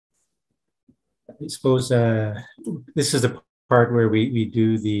I suppose this is the part where we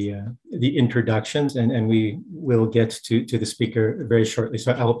do the introductions, and we will get to the speaker very shortly.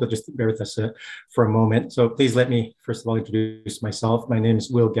 So I hope you'll just bear with us for a moment. So please let me first of all introduce myself. My name is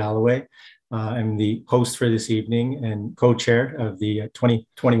Will Galloway. I'm the host for this evening and co-chair of the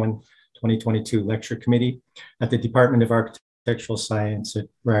 2021-2022 lecture committee at the Department of Architectural Science at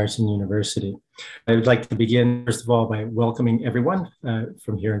Ryerson University. I would like to begin, first of all, by welcoming everyone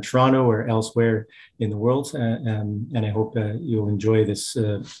from here in Toronto or elsewhere in the world, and I hope you'll enjoy this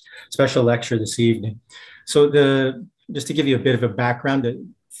special lecture this evening. So just to give you a bit of a background, the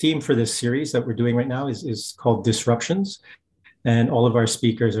theme for this series that we're doing right now is called Disruptions, and all of our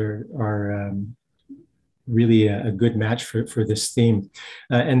speakers are really a good match for this theme.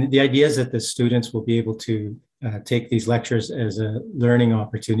 And the idea is that the students will be able to take these lectures as a learning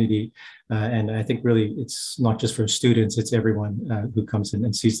opportunity. And I think really it's not just for students, it's everyone who comes in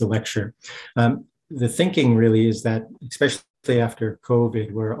and sees the lecture. The thinking really is that, especially after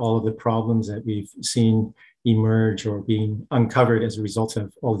COVID, where all of the problems that we've seen emerge or being uncovered as a result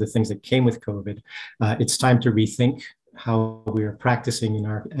of all of the things that came with COVID, it's time to rethink how we are practicing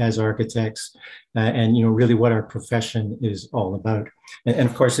as architects, and really what our profession is all about. And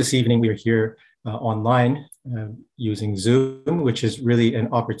of course, this evening we are here online using Zoom, which is really an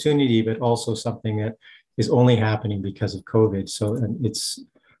opportunity, but also something that is only happening because of COVID. So it's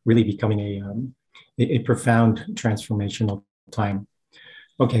really becoming a profound transformational time.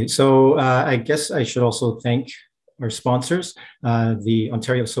 Okay, so I guess I should also thank our sponsors, the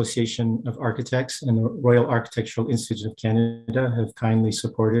Ontario Association of Architects and the Royal Architectural Institute of Canada have kindly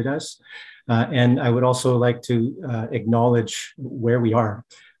supported us. And I would also like to acknowledge where we are.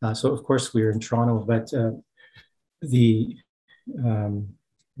 So of course we're in Toronto, but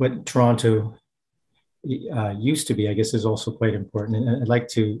what Toronto used to be, I guess, is also quite important. And I'd like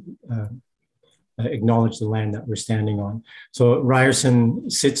to acknowledge the land that we're standing on. So Ryerson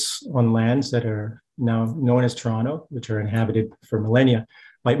sits on lands that are now known as Toronto, which are inhabited for millennia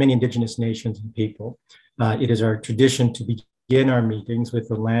by many Indigenous nations and people. It is our tradition to begin our meetings with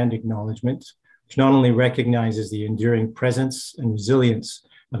the land acknowledgement, which not only recognizes the enduring presence and resilience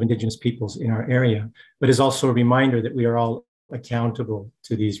of Indigenous peoples in our area, but is also a reminder that we are all accountable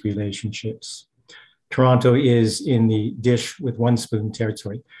to these relationships. Toronto is in the dish with one spoon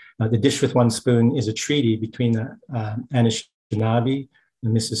territory. The dish with one spoon is a treaty between the Anishinaabe, the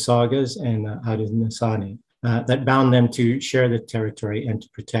Mississaugas, and the Haudenosaunee that bound them to share the territory and to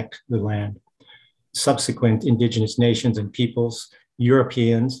protect the land. Subsequent Indigenous nations and peoples,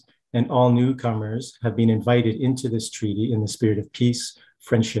 Europeans, and all newcomers have been invited into this treaty in the spirit of peace,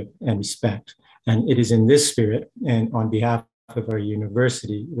 friendship, and respect. And it is in this spirit and on behalf of our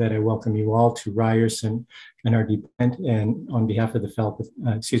university that I welcome you all to Ryerson and our department, and on behalf of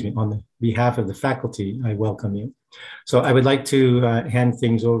the behalf of the faculty, I welcome you. So I would like to hand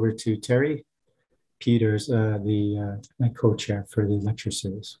things over to Terry Peters, my co-chair for the lecture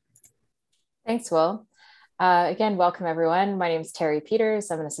series. Thanks, Will. Again, welcome everyone. My name is Terry Peters.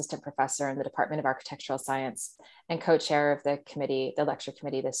 I'm an assistant professor in the Department of Architectural Science and co-chair of the lecture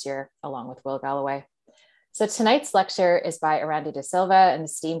committee this year, along with Will Galloway. So tonight's lecture is by Erandi de Silva, an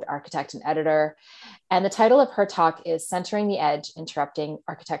esteemed architect and editor. And the title of her talk is Centering the Edge, Interrupting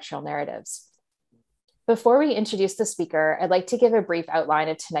Architectural Narratives. Before we introduce the speaker, I'd like to give a brief outline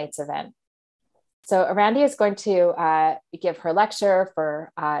of tonight's event. So Erandi is going to give her lecture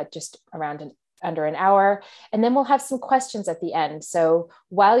for just around under an hour, and then we'll have some questions at the end. So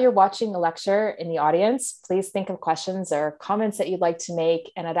while you're watching the lecture in the audience, please think of questions or comments that you'd like to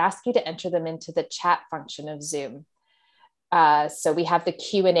make, and I'd ask you to enter them into the chat function of Zoom. So we have the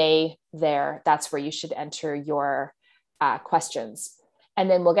Q&A there. That's where you should enter your questions. And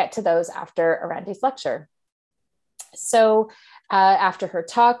then we'll get to those after Erandi's lecture. So after her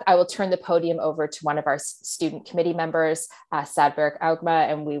talk, I will turn the podium over to one of our student committee members, Sadberg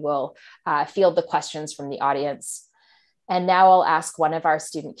Augma, and we will field the questions from the audience. And now I'll ask one of our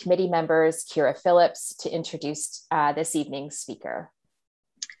student committee members, Kira Phillips, to introduce this evening's speaker.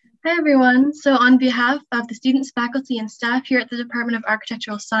 Hi, everyone. So on behalf of the students, faculty, and staff here at the Department of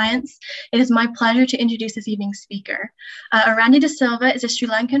Architectural Science, it is my pleasure to introduce this evening's speaker. Erandi de Silva is a Sri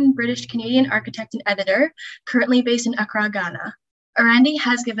Lankan British-Canadian architect and editor, currently based in Accra, Ghana. Erandi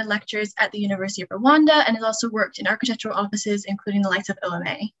has given lectures at the University of Rwanda and has also worked in architectural offices, including the likes of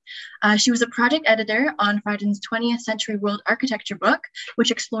OMA. She was a project editor on Friden's 20th Century World Architecture book, which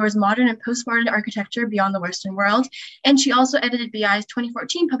explores modern and postmodern architecture beyond the Western world. And she also edited BI's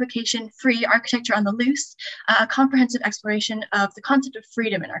 2014 publication, Free Architecture on the Loose, a comprehensive exploration of the concept of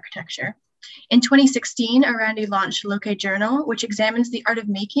freedom in architecture. In 2016, Erandi launched Loké Journal, which examines the art of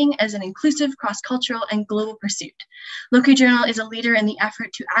making as an inclusive, cross-cultural, and global pursuit. Loké Journal is a leader in the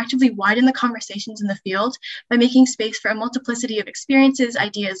effort to actively widen the conversations in the field by making space for a multiplicity of experiences,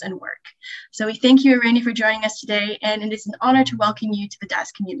 ideas, and work. So we thank you, Erandi, for joining us today, and it is an honor to welcome you to the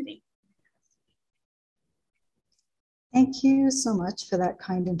DAS community. Thank you so much for that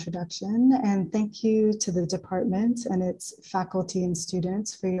kind introduction, and thank you to the department and its faculty and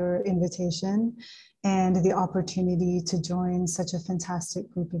students for your invitation and the opportunity to join such a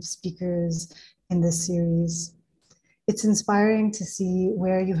fantastic group of speakers in this series. It's inspiring to see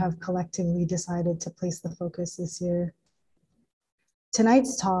where you have collectively decided to place the focus this year.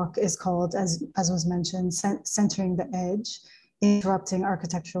 Tonight's talk is called, as was mentioned, Centering the Edge, Interrupting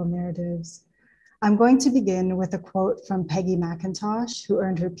Architectural Narratives. I'm going to begin with a quote from Peggy McIntosh, who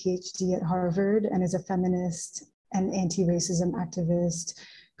earned her PhD at Harvard and is a feminist and anti-racism activist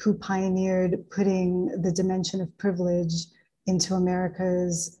who pioneered putting the dimension of privilege into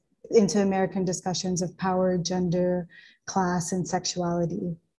American discussions of power, gender, class, and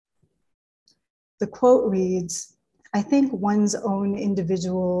sexuality. The quote reads, "I think one's own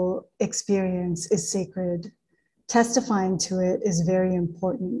individual experience is sacred. Testifying to it is very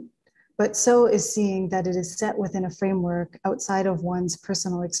important. But so is seeing that it is set within a framework outside of one's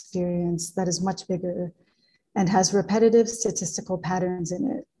personal experience that is much bigger and has repetitive statistical patterns in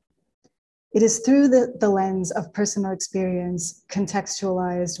it. It is through the lens of personal experience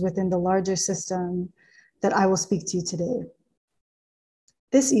contextualized within the larger system that I will speak to you today.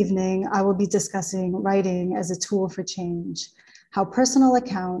 This evening, I will be discussing writing as a tool for change, how personal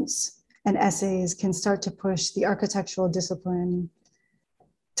accounts and essays can start to push the architectural discipline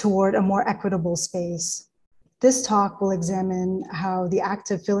toward a more equitable space. This talk will examine how the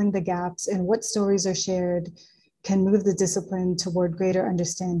act of filling the gaps in what stories are shared can move the discipline toward greater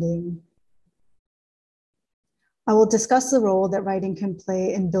understanding. I will discuss the role that writing can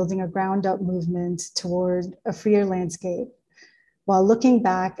play in building a ground-up movement toward a freer landscape, while looking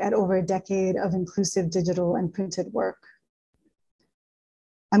back at over a decade of inclusive digital and printed work.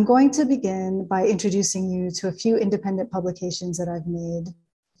 I'm going to begin by introducing you to a few independent publications that I've made,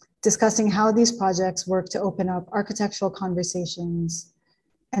 discussing how these projects work to open up architectural conversations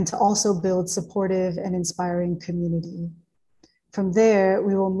and to also build supportive and inspiring community. From there,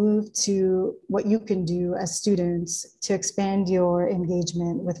 we will move to what you can do as students to expand your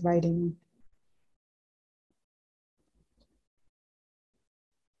engagement with writing.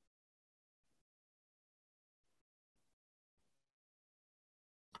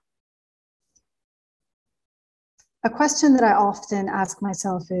 A question that I often ask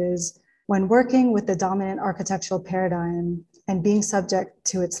myself is, when working with the dominant architectural paradigm and being subject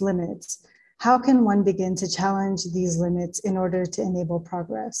to its limits, how can one begin to challenge these limits in order to enable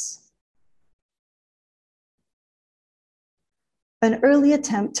progress? An early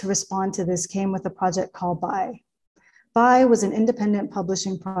attempt to respond to this came with a project called By. By was an independent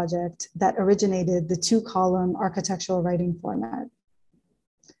publishing project that originated the 2-column architectural writing format,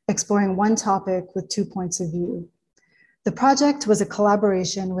 exploring one topic with 2 points of view. The project was a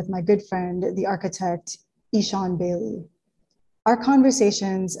collaboration with my good friend, the architect, Ishan Bailey. Our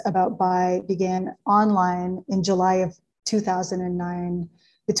conversations about By began online in July of 2009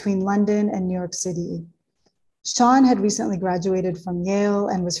 between London and New York City. Sean had recently graduated from Yale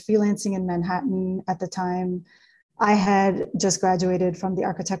and was freelancing in Manhattan at the time. I had just graduated from the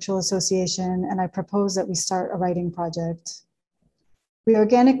Architectural Association, and I proposed that we start a writing project. We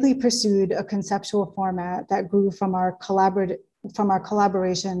organically pursued a conceptual format that grew from our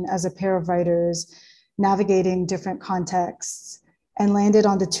collaboration as a pair of writers navigating different contexts, and landed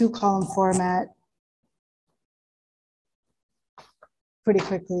on the 2-column format pretty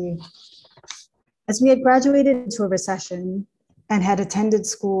quickly. As we had graduated into a recession and had attended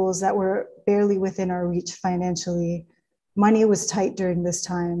schools that were barely within our reach financially, money was tight during this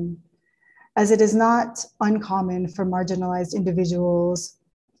time. As it is not uncommon for marginalized individuals,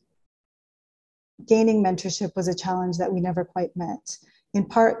 gaining mentorship was a challenge that we never quite met, in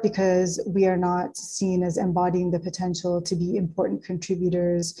part because we are not seen as embodying the potential to be important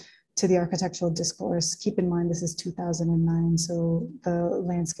contributors to the architectural discourse. Keep in mind, this is 2009, so the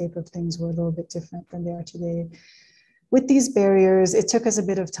landscape of things were a little bit different than they are today. With these barriers, it took us a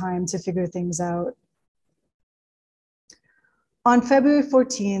bit of time to figure things out. On February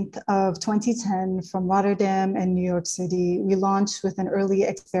 14th of 2010, from Rotterdam and New York City, we launched with an early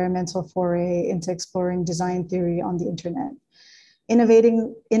experimental foray into exploring design theory on the internet,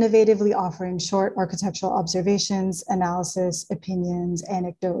 innovatively offering short architectural observations, analysis, opinions,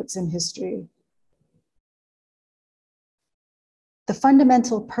 anecdotes, and history. The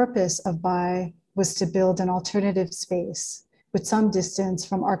fundamental purpose of BI was to build an alternative space with some distance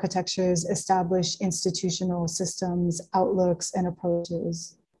from architecture's established institutional systems, outlooks, and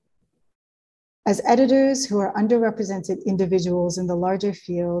approaches. As editors who are underrepresented individuals in the larger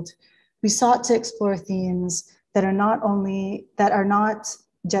field, we sought to explore themes that are not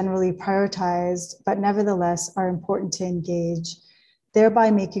generally prioritized, but nevertheless are important to engage,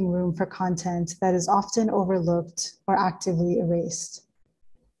 thereby making room for content that is often overlooked or actively erased.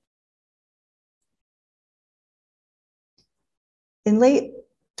 In late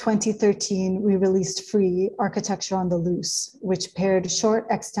 2013, we released Free, Architecture on the Loose, which paired short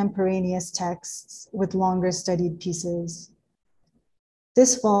extemporaneous texts with longer studied pieces.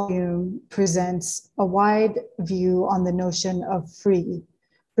 This volume presents a wide view on the notion of free,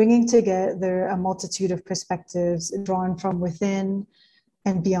 bringing together a multitude of perspectives drawn from within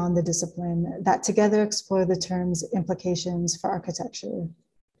and beyond the discipline that together explore the term's implications for architecture.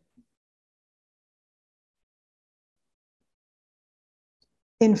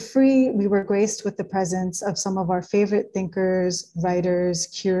 In Free, we were graced with the presence of some of our favorite thinkers, writers,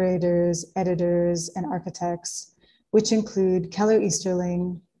 curators, editors, and architects, which include Keller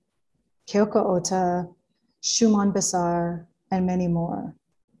Easterling, Kyoko Ota, Shumon Basar, and many more.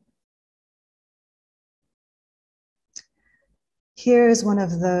 Here is one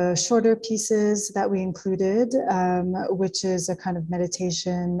of the shorter pieces that we included, which is a kind of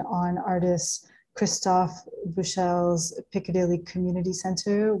meditation on artist Christophe Buchel's Piccadilly Community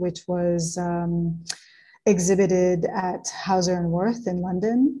Center, which was exhibited at Hauser and Wirth in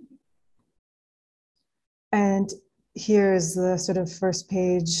London. And here is the sort of first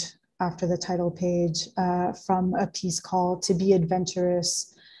page after the title page from a piece called To Be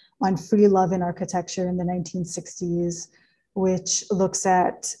Adventurous on Free Love in Architecture in the 1960s, which looks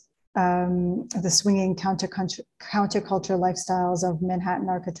at the swinging counterculture lifestyles of Manhattan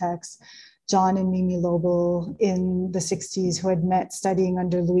architects, John and Mimi Lobel in the 60s, who had met studying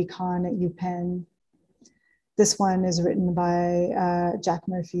under Louis Kahn at UPenn. This one is written by Jack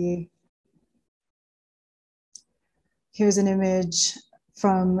Murphy. Here's an image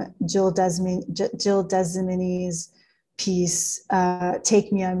from Jill Desmini's piece,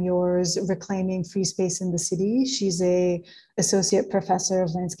 Take Me, I'm Yours, Reclaiming Free Space in the City. She's an associate professor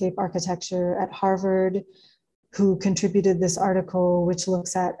of landscape architecture at Harvard, who contributed this article, which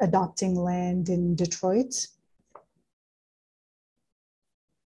looks at adopting land in Detroit.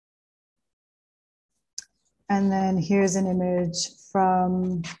 And then here's an image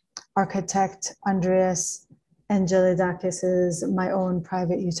from architect Andreas Angelidakis's My Own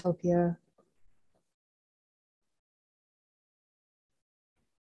Private Utopia.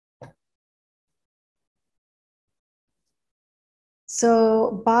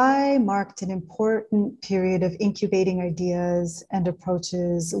 So BI marked an important period of incubating ideas and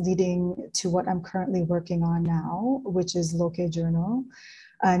approaches leading to what I'm currently working on now, which is Loké Journal,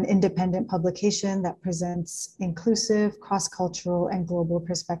 an independent publication that presents inclusive, cross-cultural, and global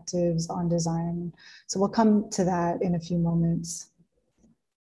perspectives on design. So we'll come to that in a few moments.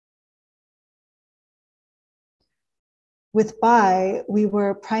 With BI, we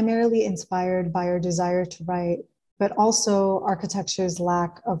were primarily inspired by our desire to write, but also architecture's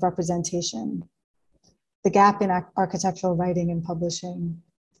lack of representation, the gap in architectural writing and publishing.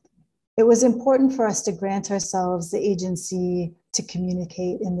 It was important for us to grant ourselves the agency to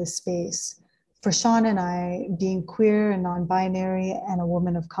communicate in this space. For Sean and I, being queer and non-binary and a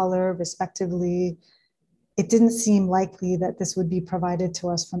woman of color, respectively, it didn't seem likely that this would be provided to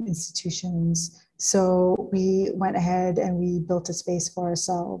us from institutions. So we went ahead and we built a space for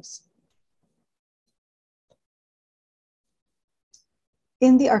ourselves.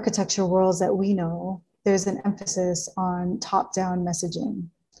 In the architecture worlds that we know, there's an emphasis on top-down messaging,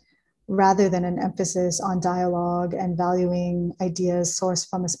 rather than an emphasis on dialogue and valuing ideas sourced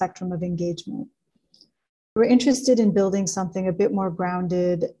from a spectrum of engagement. We're interested in building something a bit more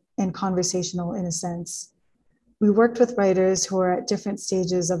grounded and conversational in a sense. We worked with writers who are at different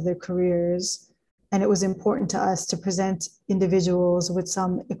stages of their careers, and it was important to us to present individuals with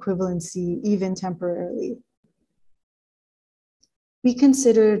some equivalency, even temporarily. We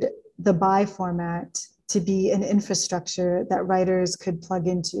considered the BI format to be an infrastructure that writers could plug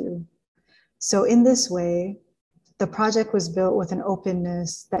into. So in this way, the project was built with an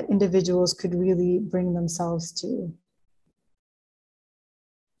openness that individuals could really bring themselves to.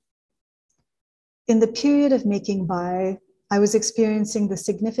 In the period of making BI, I was experiencing the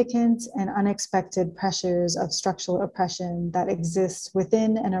significant and unexpected pressures of structural oppression that exist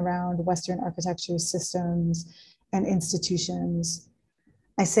within and around Western architecture systems and institutions.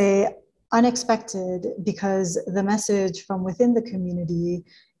 I say unexpected because the message from within the community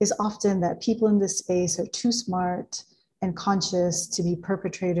is often that people in this space are too smart and conscious to be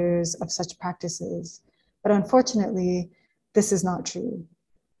perpetrators of such practices. But unfortunately, this is not true.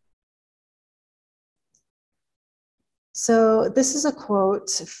 So this is a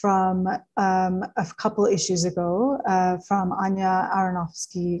quote from a couple issues ago from Anya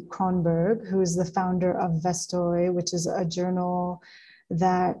Aronofsky-Kronberg, who is the founder of Vestoy, which is a journal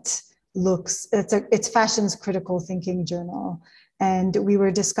that it's fashion's critical thinking journal. And we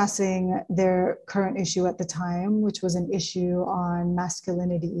were discussing their current issue at the time, which was an issue on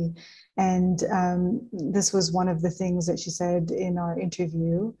masculinity. And this was one of the things that she said in our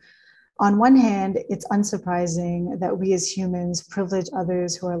interview. On one hand, it's unsurprising that we as humans privilege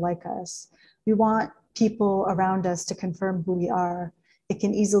others who are like us. We want people around us to confirm who we are. It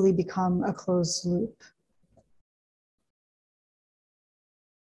can easily become a closed loop.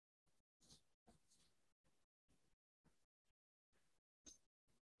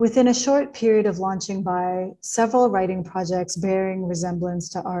 Within a short period of launching by, several writing projects bearing resemblance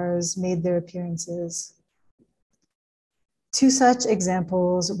to ours made their appearances. Two such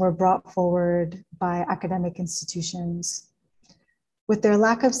examples were brought forward by academic institutions. With their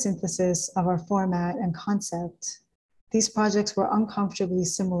lack of synthesis of our format and concept, these projects were uncomfortably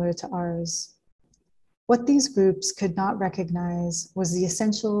similar to ours. What these groups could not recognize was the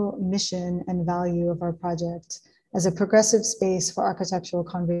essential mission and value of our project as a progressive space for architectural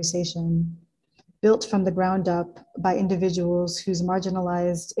conversation, built from the ground up by individuals whose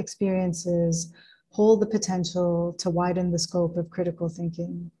marginalized experiences hold the potential to widen the scope of critical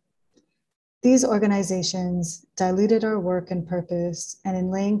thinking. These organizations diluted our work and purpose, and in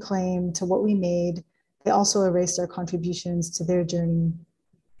laying claim to what we made, they also erased our contributions to their journey,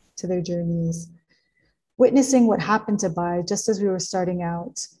 to their journeys. Witnessing what happened to Bai just as we were starting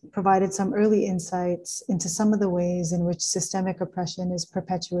out provided some early insights into some of the ways in which systemic oppression is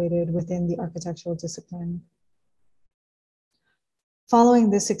perpetuated within the architectural discipline. Following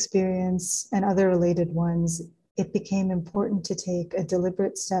this experience and other related ones, it became important to take a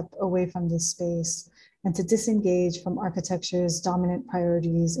deliberate step away from this space and to disengage from architecture's dominant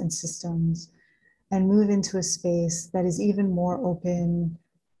priorities and systems and move into a space that is even more open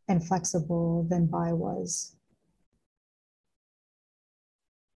and flexible than Bai was.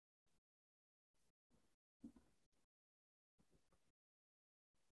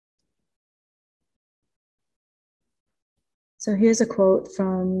 So here's a quote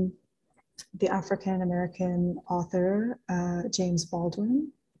from the African-American author, James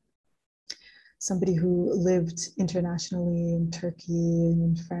Baldwin, somebody who lived internationally in Turkey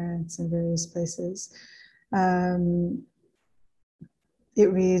and in France and various places. It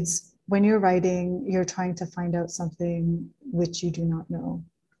reads, "When you're writing, you're trying to find out something which you do not know."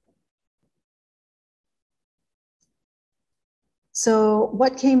 So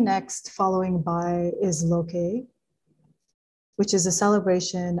what came next following Bai is Loké, which is a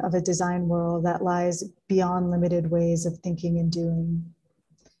celebration of a design world that lies beyond limited ways of thinking and doing.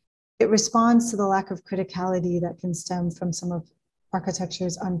 It responds to the lack of criticality that can stem from some of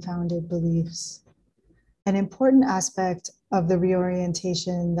architecture's unfounded beliefs. An important aspect of the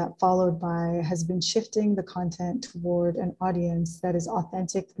reorientation that followed Bai has been shifting the content toward an audience that is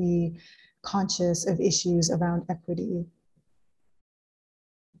authentically conscious of issues around equity.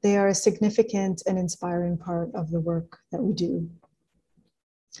 They are a significant and inspiring part of the work that we do.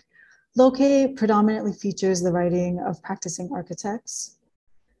 Loké predominantly features the writing of practicing architects.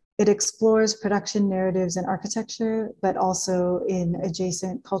 It explores production narratives in architecture, but also in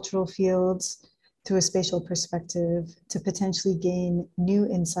adjacent cultural fields through a spatial perspective to potentially gain new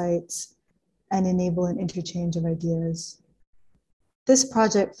insights and enable an interchange of ideas. This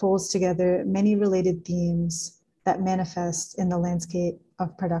project folds together many related themes that manifest in the landscape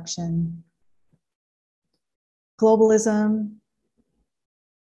of production. Globalism,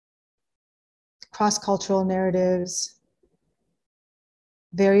 cross-cultural narratives,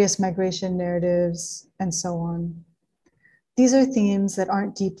 various migration narratives, and so on. These are themes that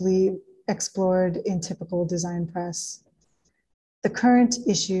aren't deeply explored in typical design press. The current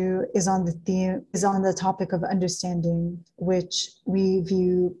issue is on the topic of understanding, which we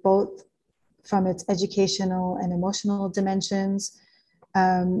view both from its educational and emotional dimensions.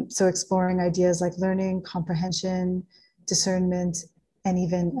 So exploring ideas like learning, comprehension, discernment, and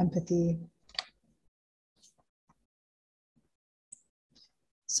even empathy.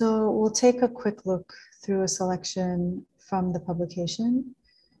 So we'll take a quick look through a selection from the publication.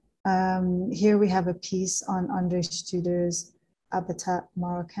 Here we have a piece on André Studer's Habitat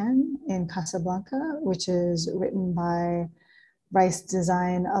Marocain in Casablanca, which is written by Rice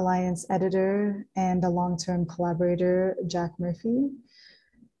Design Alliance editor and a long-term collaborator, Jack Murphy.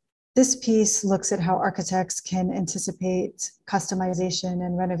 This piece looks at how architects can anticipate customization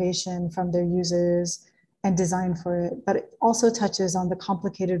and renovation from their users and design for it, but it also touches on the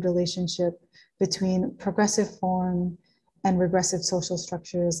complicated relationship between progressive form and regressive social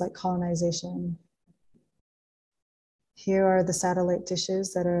structures like colonization. Here are the satellite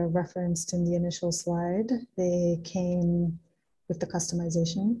dishes that are referenced in the initial slide. They came with the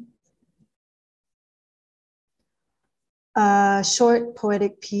customization. A short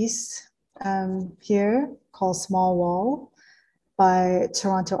poetic piece here called Small Wall by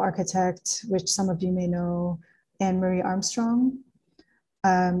Toronto architect, which some of you may know, Anne-Marie Armstrong.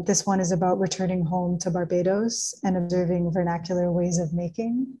 This one is about returning home to Barbados and observing vernacular ways of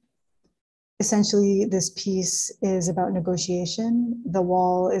making. Essentially, this piece is about negotiation. The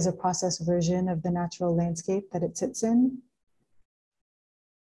wall is a process version of the natural landscape that it sits in.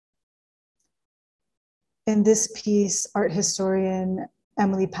 In this piece, art historian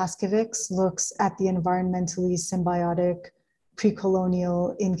Emily Paskiewicz looks at the environmentally symbiotic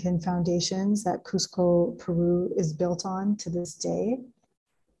pre-colonial Incan foundations that Cusco, Peru is built on to this day.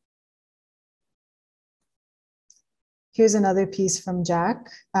 Here's another piece from Jack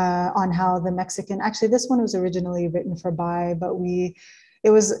on how the Mexican, actually this one was originally written for Bai, but it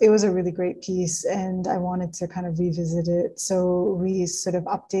was a really great piece and I wanted to kind of revisit it. So we sort of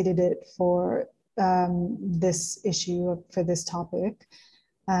updated it for this issue, for this topic.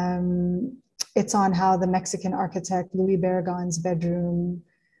 It's on how the Mexican architect Louis Barragan's bedroom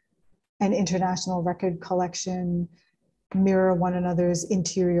and international record collection mirror one another's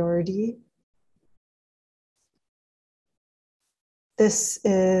interiority. This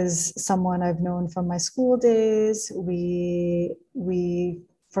is someone I've known from my school days. We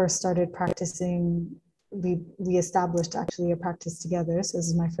first started practicing, we established actually a practice together. So this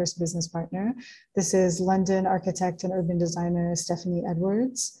is my first business partner. This is London architect and urban designer Stephanie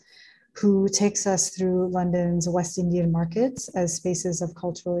Edwards, who takes us through London's West Indian markets as spaces of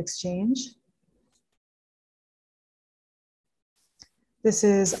cultural exchange. This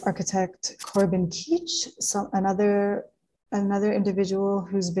is architect Corbin Keach, another individual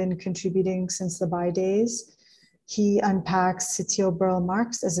who's been contributing since the Bai days. He unpacks Sitio Burl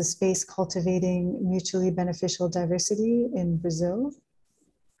Marx as a space cultivating mutually beneficial diversity in Brazil.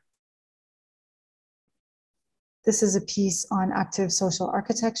 This is a piece on active social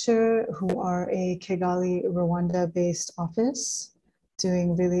architecture, who are a Kigali, Rwanda-based office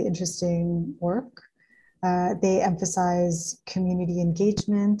doing really interesting work. They emphasize community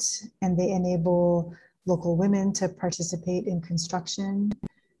engagement and they enable local women to participate in construction.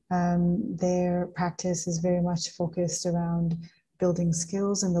 Their practice is very much focused around building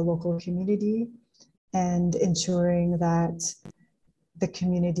skills in the local community and ensuring that the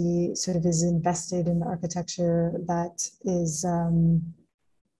community sort of is invested in the architecture that is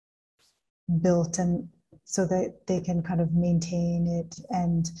built, and so that they can kind of maintain it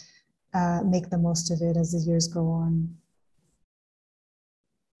and make the most of it as the years go on.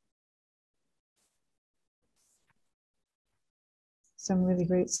 Some really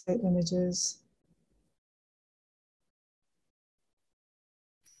great site images.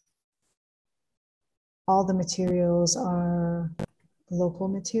 All the materials are local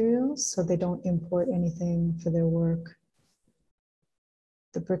materials, so they don't import anything for their work.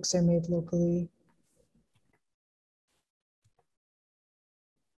 The bricks are made locally.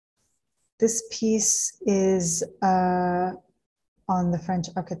 This piece is on the French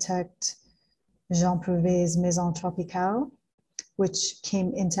architect Jean Prouvé's Maison Tropicale, which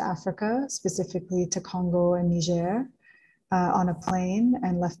came into Africa, specifically to Congo and Niger, on a plane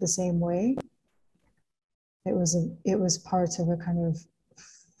and left the same way. It was part of a kind of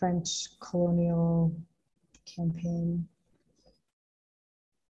French colonial campaign.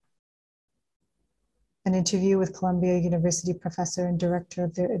 An interview with Columbia University professor and director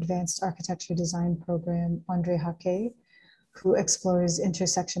of their Advanced Architecture Design program, André Haquet, who explores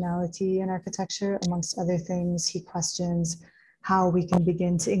intersectionality in architecture. Amongst other things, he questions how we can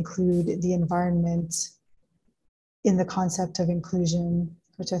begin to include the environment in the concept of inclusion,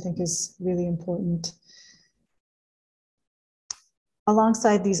 which I think is really important.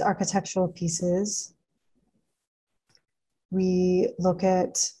 Alongside these architectural pieces, we look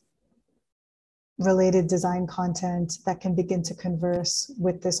at related design content that can begin to converse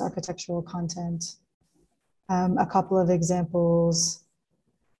with this architectural content. A couple of examples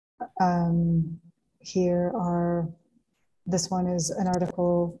here are, this one is an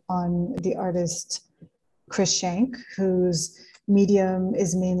article on the artist Chris Shank, whose medium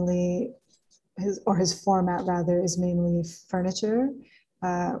is mainly his format rather is mainly furniture,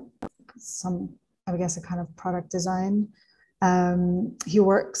 some, I guess, a kind of product design. He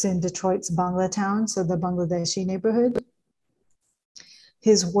works in Detroit's Bangla town, so the Bangladeshi neighborhood.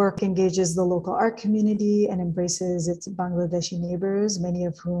 His work engages the local art community and embraces its Bangladeshi neighbors, many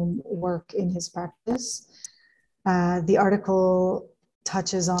of whom work in his practice. The article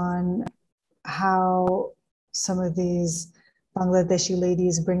touches on how some of these Bangladeshi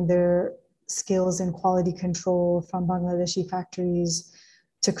ladies bring their skills in quality control from Bangladeshi factories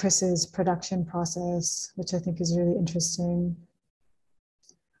to Chris's production process, which I think is really interesting.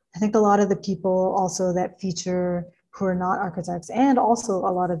 I think a lot of the people also that feature who are not architects, and also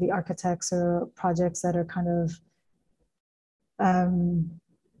a lot of the architects or projects that are kind of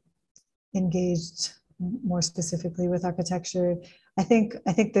engaged more specifically with architecture. I think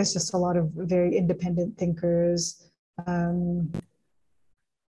there's just a lot of very independent thinkers,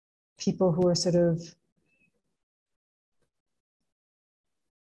 people who are sort of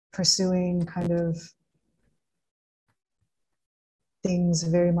pursuing kind of things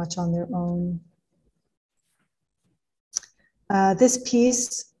very much on their own. This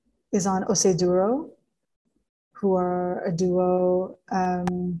piece is on Oseduro, who are a duo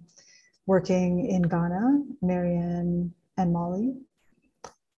working in Ghana, Marianne and Molly.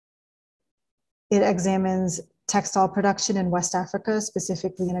 It examines textile production in West Africa,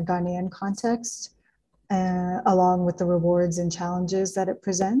 specifically in a Ghanaian context, along with the rewards and challenges that it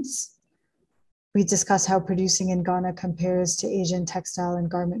presents. We discuss how producing in Ghana compares to Asian textile and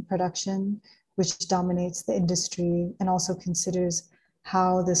garment production, which dominates the industry, and also considers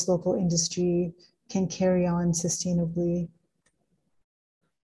how this local industry can carry on sustainably.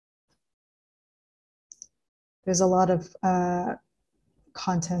 There's a lot of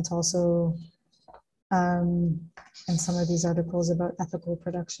content also in some of these articles about ethical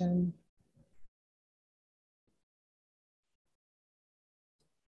production.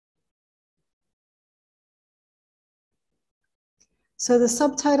 So the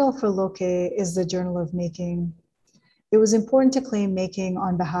subtitle for Loké is the Journal of Making. It was important to claim making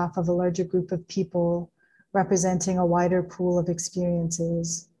on behalf of a larger group of people representing a wider pool of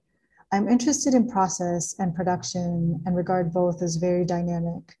experiences. I'm interested in process and production and regard both as very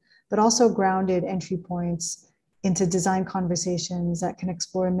dynamic, but also grounded entry points into design conversations that can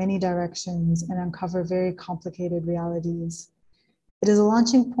explore many directions and uncover very complicated realities. It is a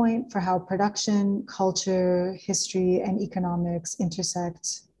launching point for how production, culture, history, and economics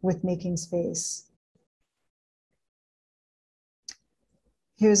intersect with making space.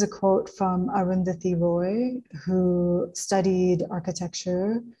 Here's a quote from Arundhati Roy, who studied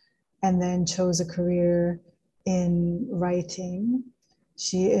architecture and then chose a career in writing.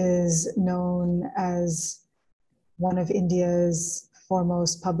 She is known as one of India's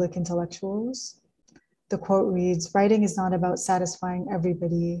foremost public intellectuals. The quote reads, "Writing is not about satisfying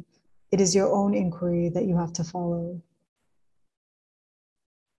everybody. It is your own inquiry that you have to follow."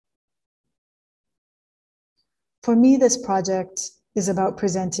 For me, this project is about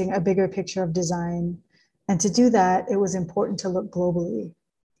presenting a bigger picture of design. And to do that, it was important to look globally.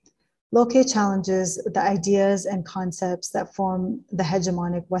 Loké challenges the ideas and concepts that form the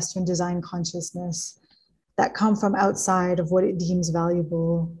hegemonic Western design consciousness that come from outside of what it deems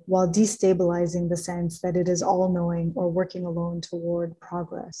valuable, while destabilizing the sense that it is all-knowing or working alone toward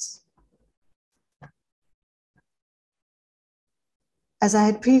progress. As I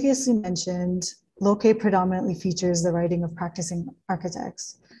had previously mentioned, Loké predominantly features the writing of practicing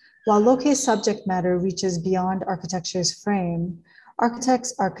architects. While Loké's subject matter reaches beyond architecture's frame,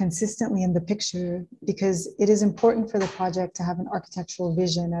 architects are consistently in the picture because it is important for the project to have an architectural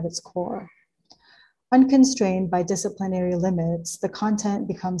vision at its core. Unconstrained by disciplinary limits, the content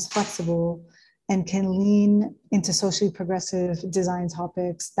becomes flexible and can lean into socially progressive design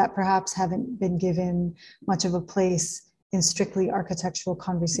topics that perhaps haven't been given much of a place in strictly architectural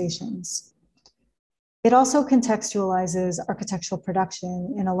conversations. It also contextualizes architectural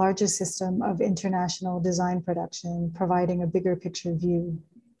production in a larger system of international design production, providing a bigger picture view.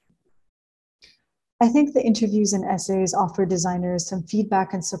 I think the interviews and essays offer designers some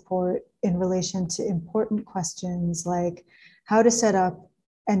feedback and support in relation to important questions like how to set up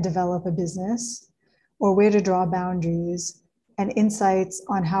and develop a business, or where to draw boundaries, and insights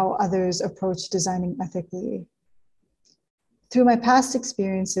on how others approach designing ethically. Through my past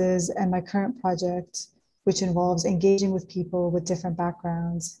experiences and my current project, which involves engaging with people with different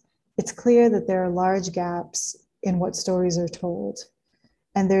backgrounds, it's clear that there are large gaps in what stories are told,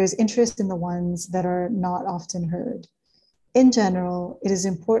 and there is interest in the ones that are not often heard. In general, it is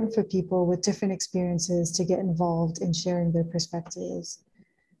important for people with different experiences to get involved in sharing their perspectives.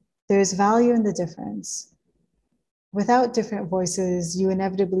 There is value in the difference. Without different voices, you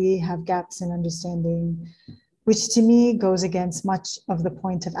inevitably have gaps in understanding, which to me goes against much of the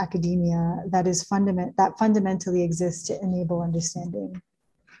point of academia that fundamentally exists to enable understanding.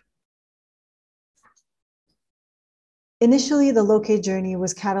 Initially, the Loké journey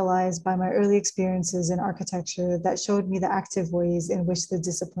was catalyzed by my early experiences in architecture that showed me the active ways in which the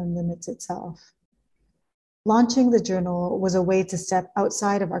discipline limits itself. Launching the journal was a way to step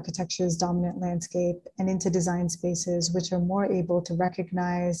outside of architecture's dominant landscape and into design spaces which are more able to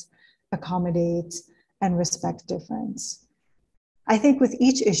recognize, accommodate, and respect difference. I think with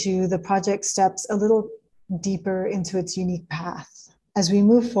each issue, the project steps a little deeper into its unique path. As we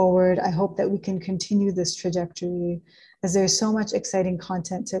move forward, I hope that we can continue this trajectory, as there's so much exciting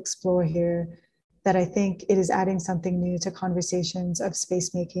content to explore here that I think it is adding something new to conversations of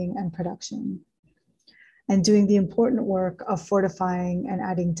space making and production, and doing the important work of fortifying and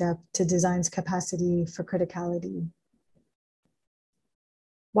adding depth to design's capacity for criticality.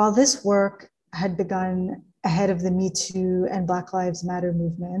 While this work had begun ahead of the Me Too and Black Lives Matter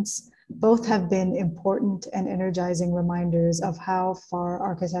movements, both have been important and energizing reminders of how far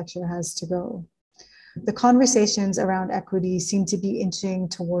architecture has to go. The conversations around equity seem to be inching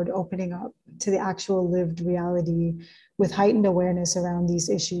toward opening up to the actual lived reality with heightened awareness around these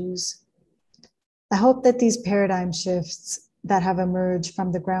issues. I hope that these paradigm shifts that have emerged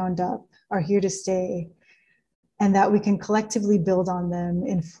from the ground up are here to stay, and that we can collectively build on them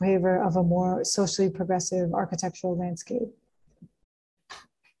in favor of a more socially progressive architectural landscape.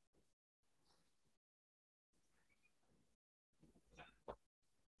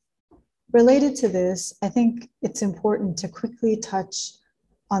 Related to this, I think it's important to quickly touch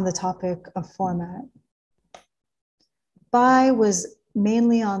on the topic of format. BAI was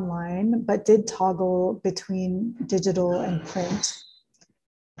mainly online, but did toggle between digital and print,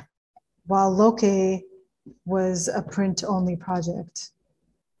 while Loké was a print-only project.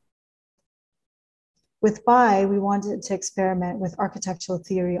 With BAI, we wanted to experiment with architectural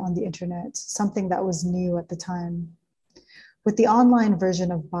theory on the internet, something that was new at the time. With the online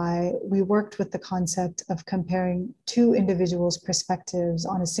version of BAI, we worked with the concept of comparing two individuals' perspectives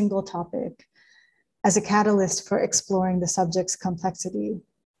on a single topic as a catalyst for exploring the subject's complexity.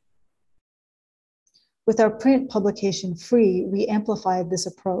 With our print publication Free, we amplified this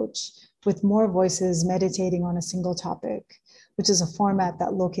approach with more voices meditating on a single topic, which is a format that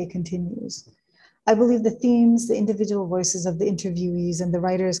Loké continues. I believe the themes, the individual voices of the interviewees and the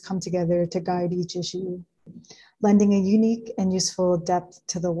writers come together to guide each issue, lending a unique and useful depth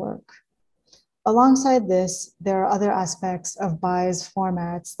to the work. Alongside this, there are other aspects of BAI's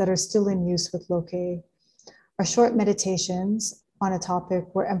formats that are still in use with Loké. Our short meditations on a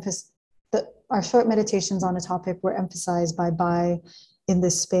topic were emphasized by BAI in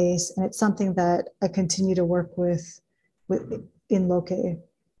this space, and it's something that I continue to work with in Loké.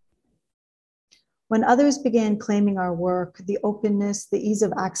 When others began claiming our work, the openness, the ease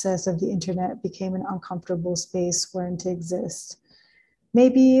of access of the internet became an uncomfortable space wherein to exist.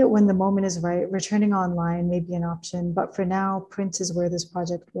 Maybe when the moment is right, returning online may be an option, but for now, print is where this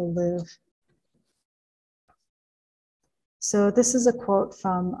project will live. So this is a quote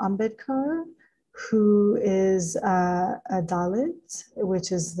from Ambedkar, who is a Dalit,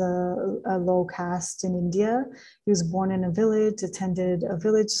 which is a low caste in India. He was born in a village, attended a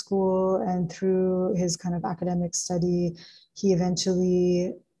village school, and through his kind of academic study, he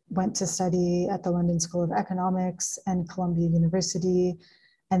eventually went to study at the London School of Economics and Columbia University.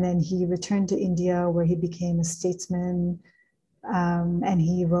 And then he returned to India, where he became a statesman, and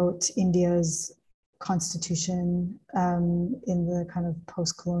he wrote India's constitution in the kind of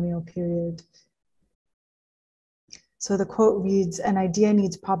post-colonial period. So the quote reads, "An idea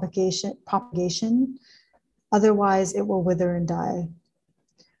needs propagation, otherwise it will wither and die."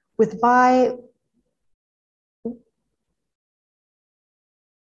 With BAI,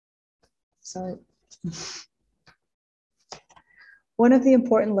 one of the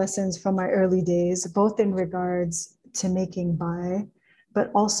important lessons from my early days, both in regards to making BAI,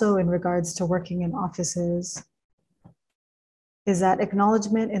 but also in regards to working in offices, is that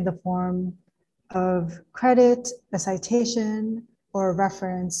acknowledgement in the form of credit, a citation, or a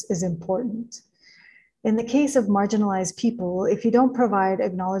reference is important. In the case of marginalized people, if you don't provide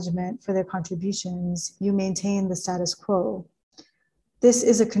acknowledgement for their contributions, you maintain the status quo. This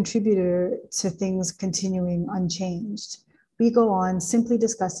is a contributor to things continuing unchanged. We go on simply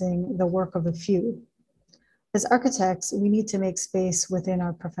discussing the work of a few. As architects, we need to make space within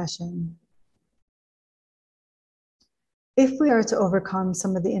our profession. If we are to overcome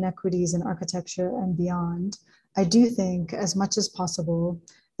some of the inequities in architecture and beyond, I do think, as much as possible,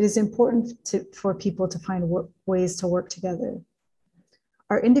 It is important for people to find ways to work together.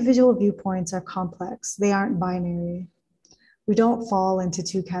 Our individual viewpoints are complex. They aren't binary. We don't fall into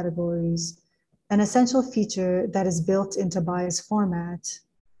two categories. An essential feature that is built into BI's format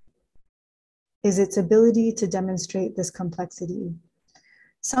is its ability to demonstrate this complexity.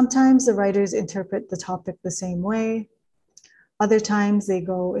 Sometimes the writers interpret the topic the same way. Other times they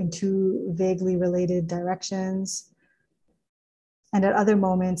go in two vaguely related directions. And at other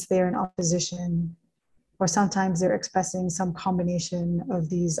moments they're in opposition, or sometimes they're expressing some combination of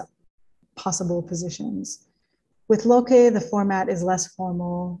these possible positions. With Loké, the format is less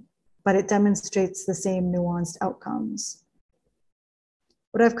formal, but it demonstrates the same nuanced outcomes.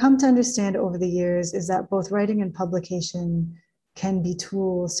 What I've come to understand over the years is that both writing and publication can be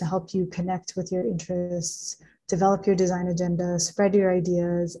tools to help you connect with your interests, develop your design agenda, spread your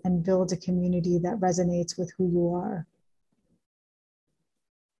ideas, and build a community that resonates with who you are.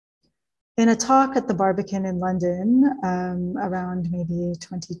 In a talk at the Barbican in London, around maybe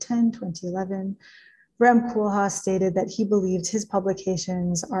 2010, 2011, Rem Koolhaas stated that he believed his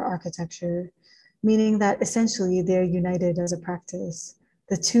publications are architecture, meaning that essentially they're united as a practice.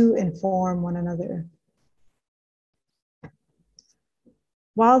 The two inform one another.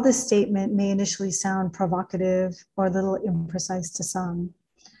 While this statement may initially sound provocative or a little imprecise to some,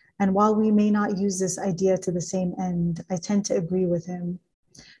 and while we may not use this idea to the same end, I tend to agree with him,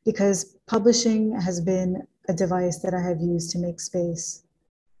 because publishing has been a device that I have used to make space.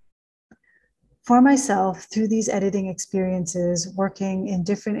 For myself, through these editing experiences, working in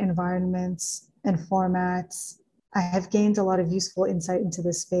different environments and formats, I have gained a lot of useful insight into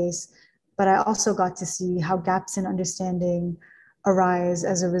this space, but I also got to see how gaps in understanding arise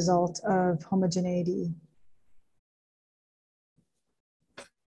as a result of homogeneity.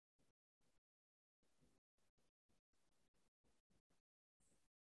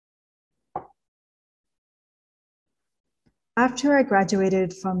 After I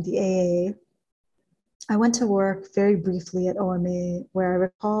graduated from the AA, I went to work very briefly at OMA, where I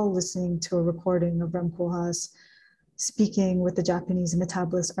recall listening to a recording of Rem Koolhaas speaking with the Japanese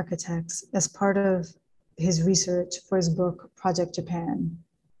metabolist architects as part of his research for his book, Project Japan,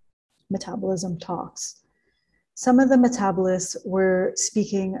 Metabolism Talks. Some of the metabolists were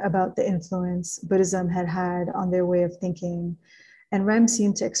speaking about the influence Buddhism had had on their way of thinking, and Rem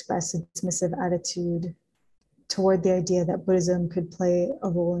seemed to express a dismissive attitude toward the idea that Buddhism could play a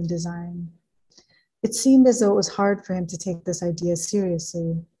role in design. It seemed as though it was hard for him to take this idea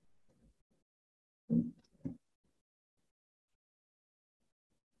seriously.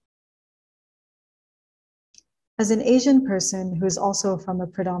 As an Asian person who is also from a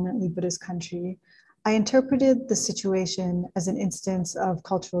predominantly Buddhist country, I interpreted the situation as an instance of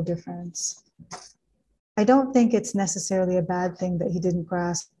cultural difference. I don't think it's necessarily a bad thing that he didn't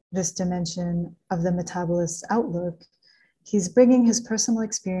grasp this dimension of the metabolist's outlook. He's bringing his personal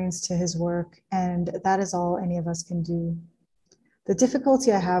experience to his work, and that is all any of us can do. The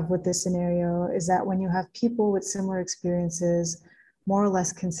difficulty I have with this scenario is that when you have people with similar experiences more or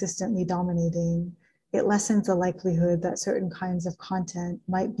less consistently dominating, it lessens the likelihood that certain kinds of content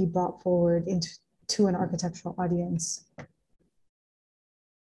might be brought forward to an architectural audience.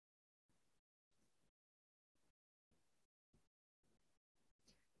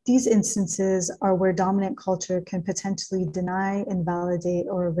 These instances are where dominant culture can potentially deny, invalidate,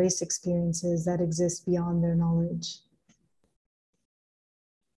 or erase experiences that exist beyond their knowledge.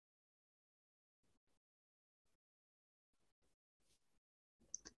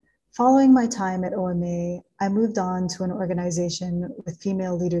 Following my time at OMA, I moved on to an organization with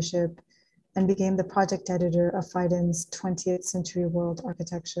female leadership and became the project editor of Widen's 20th Century World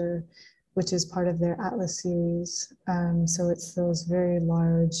Architecture, which is part of their Atlas series. So it's those very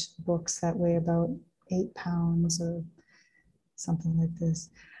large books that weigh about 8 pounds or something like this.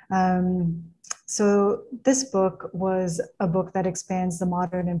 So this book was a book that expands the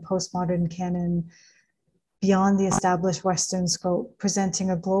modern and postmodern canon beyond the established Western scope,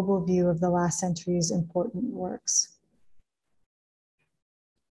 presenting a global view of the last century's important works.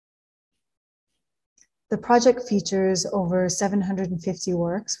 The project features over 750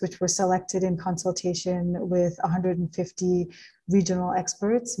 works, which were selected in consultation with 150 regional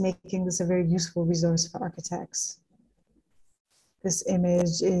experts, making this a very useful resource for architects. This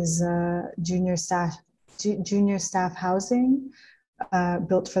image is junior staff housing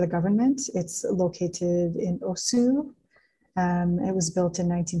built for the government. It's located in Osu. It was built in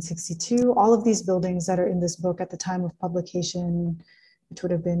 1962. All of these buildings that are in this book at the time of publication, which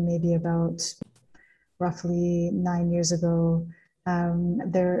would have been maybe about roughly 9 years ago,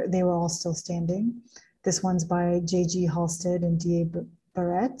 they were all still standing. This one's by J.G. Halstead and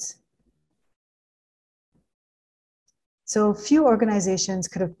Barrett. So few organizations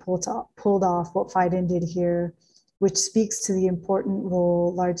could have pulled off what widen did here, which speaks to the important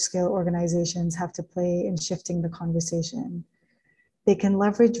role large-scale organizations have to play in shifting the conversation. They can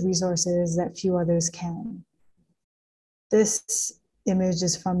leverage resources that few others can. This image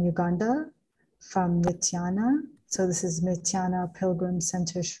is from Uganda, from Mityana. So this is Mityana Pilgrim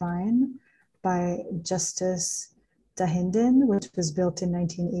Center Shrine by Justice Dahinden, which was built in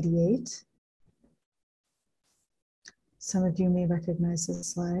 1988. Some of you may recognize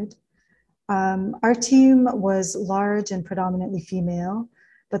this slide. Our team was large and predominantly female,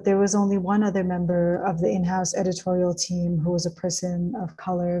 but there was only one other member of the in-house editorial team who was a person of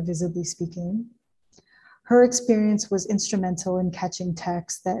color, visibly speaking. Her experience was instrumental in catching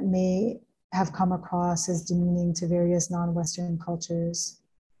texts that may have come across as demeaning to various non-Western cultures.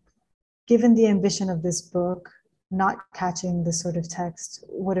 Given the ambition of this book, not catching this sort of text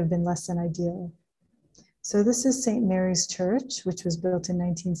would have been less than ideal. So this is St. Mary's Church, which was built in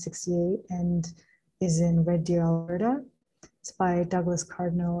 1968 and is in Red Deer, Alberta. It's by Douglas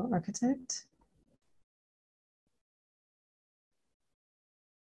Cardinal Architect.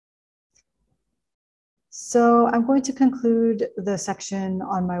 So I'm going to conclude the section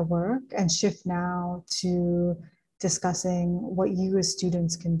on my work and shift now to discussing what you as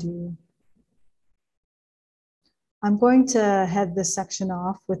students can do. I'm going to head this section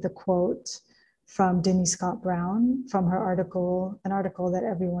off with a quote from Denise Scott Brown from her article, an article that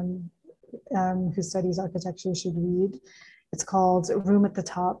everyone who studies architecture should read. It's called Room at the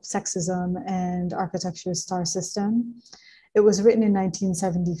Top, Sexism and Architecture's Star System. It was written in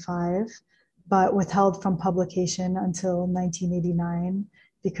 1975, but withheld from publication until 1989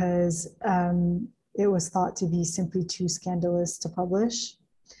 because it was thought to be simply too scandalous to publish.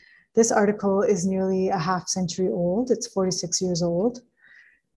 This article is nearly a half century old. It's 46 years old.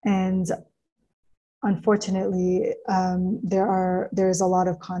 And unfortunately, there is a lot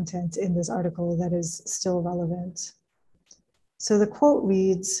of content in this article that is still relevant. So the quote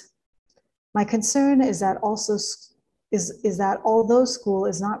reads, "My concern is that although school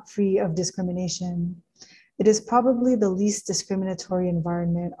is not free of discrimination, it is probably the least discriminatory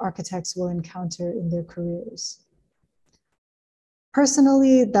environment architects will encounter in their careers."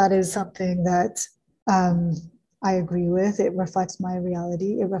 Personally, that is something that I agree with. It reflects my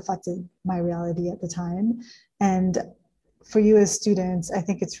reality. It reflected my reality at the time. And for you as students, I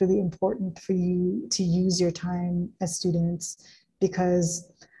think it's really important for you to use your time as students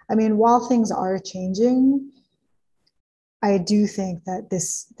because, I mean, while things are changing, I do think that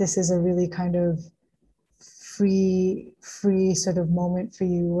this is a really kind of free sort of moment for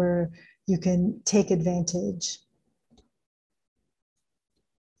you where you can take advantage.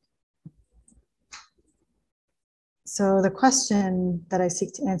 So the question that I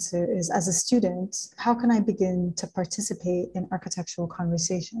seek to answer is, as a student, how can I begin to participate in architectural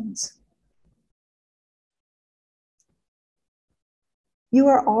conversations? You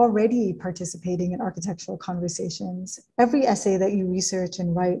are already participating in architectural conversations. Every essay that you research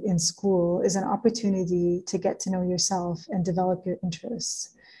and write in school is an opportunity to get to know yourself and develop your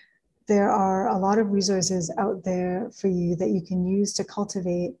interests. There are a lot of resources out there for you that you can use to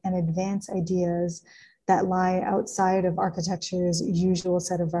cultivate and advance ideas that lie outside of architecture's usual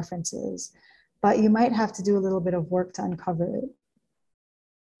set of references, but you might have to do a little bit of work to uncover it.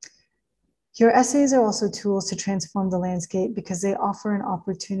 Your essays are also tools to transform the landscape because they offer an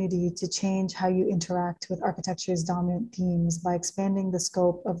opportunity to change how you interact with architecture's dominant themes by expanding the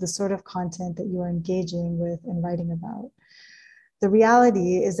scope of the sort of content that you are engaging with and writing about. The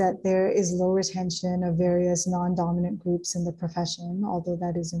reality is that there is low retention of various non-dominant groups in the profession, although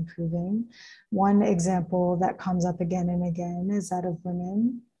that is improving. One example that comes up again and again is that of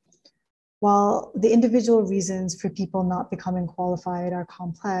women. While the individual reasons for people not becoming qualified are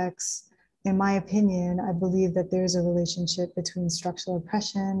complex, in my opinion, I believe that there is a relationship between structural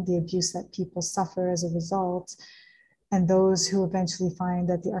oppression, the abuse that people suffer as a result, and those who eventually find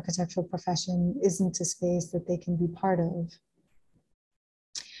that the architectural profession isn't a space that they can be part of.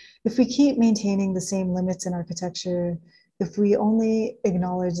 If we keep maintaining the same limits in architecture, if we only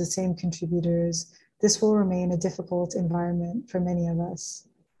acknowledge the same contributors, this will remain a difficult environment for many of us.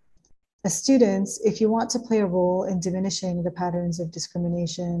 As students, if you want to play a role in diminishing the patterns of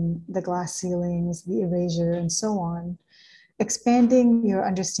discrimination, the glass ceilings, the erasure, and so on, expanding your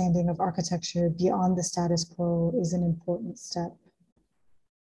understanding of architecture beyond the status quo is an important step.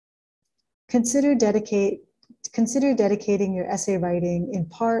 Consider dedicating your essay writing in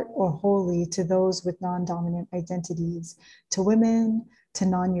part or wholly to those with non-dominant identities, to women, to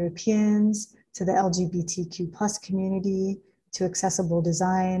non-Europeans, to the LGBTQ+ community, to accessible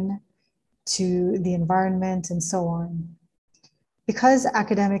design, to the environment, and so on. Because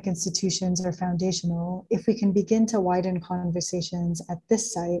academic institutions are foundational, if we can begin to widen conversations at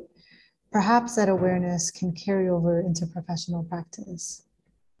this site, perhaps that awareness can carry over into professional practice.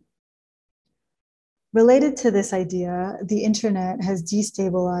 Related to this idea, the internet has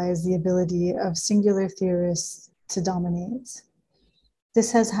destabilized the ability of singular theorists to dominate.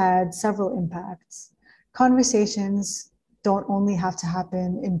 This has had several impacts. Conversations don't only have to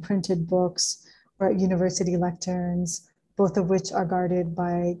happen in printed books or at university lecterns, both of which are guarded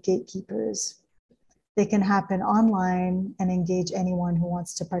by gatekeepers. They can happen online and engage anyone who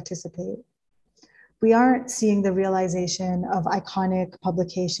wants to participate. We aren't seeing the realization of iconic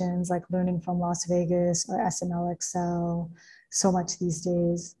publications like Learning from Las Vegas or SML Excel so much these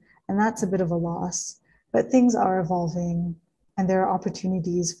days, and that's a bit of a loss, but things are evolving and there are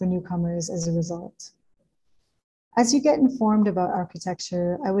opportunities for newcomers as a result. As you get informed about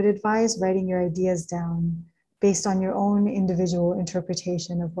architecture, I would advise writing your ideas down based on your own individual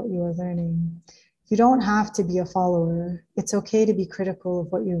interpretation of what you are learning. You don't have to be a follower. It's okay to be critical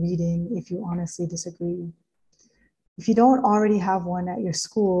of what you're reading if you honestly disagree. If you don't already have one at your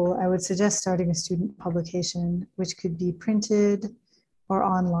school, I would suggest starting a student publication, which could be printed or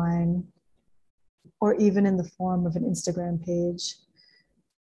online, or even in the form of an Instagram page.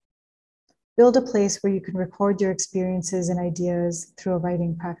 Build a place where you can record your experiences and ideas through a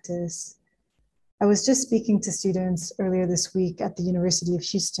writing practice. I was just speaking to students earlier this week at the University of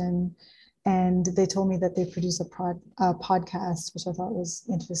Houston, and they told me that they produce a podcast, which I thought was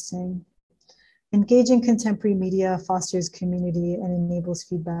interesting. Engaging contemporary media fosters community and enables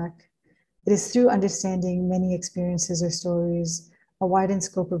feedback. It is through understanding many experiences or stories, a widened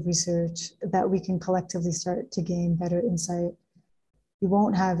scope of research, that we can collectively start to gain better insight. You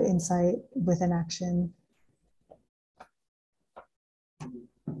won't have insight with inaction.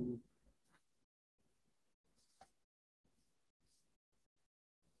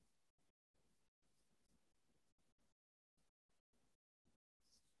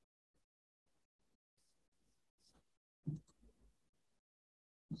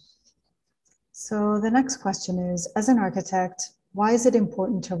 So the next question is, as an architect, why is it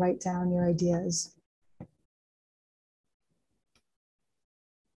important to write down your ideas?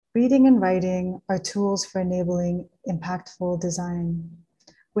 Reading and writing are tools for enabling impactful design.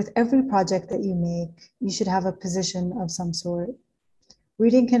 With every project that you make, you should have a position of some sort.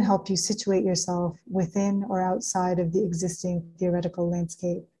 Reading can help you situate yourself within or outside of the existing theoretical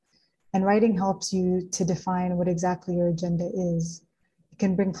landscape. And writing helps you to define what exactly your agenda is. It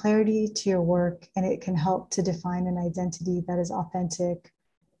can bring clarity to your work, and it can help to define an identity that is authentic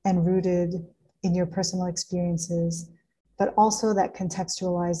and rooted in your personal experiences, but also that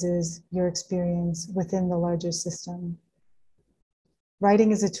contextualizes your experience within the larger system.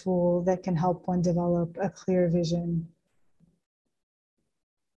 Writing is a tool that can help one develop a clear vision.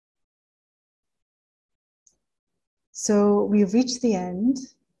 So we've reached the end,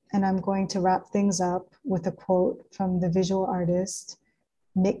 and I'm going to wrap things up with a quote from the visual artist,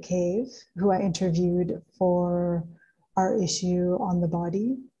 Nick Cave, who I interviewed for our issue on the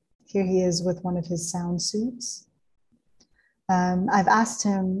body. Here he is with one of his sound suits. I asked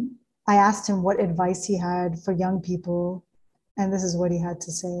him what advice he had for young people, and this is what he had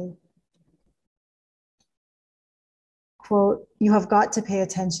to say. Quote, "You have got to pay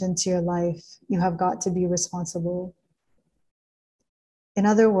attention to your life. You have got to be responsible. In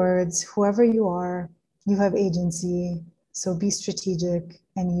other words, whoever you are, you have agency, so be strategic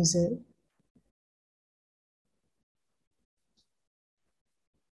and use it."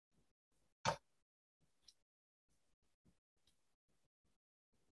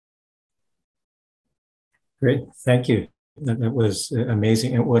 Great, thank you. That was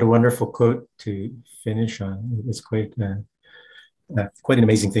amazing, and what a wonderful quote to finish on. It was quite an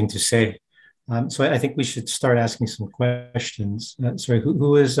amazing thing to say. So I think we should start asking some questions. Sorry,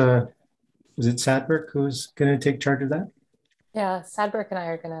 who is was it Sadberg who's going to take charge of that? Yeah, Sadberg and I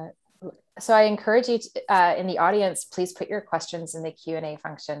are going to. So I encourage you to, in the audience, please put your questions in the Q&A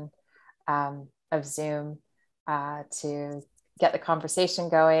function of Zoom to get the conversation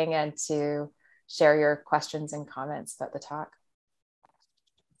going and to share your questions and comments about the talk.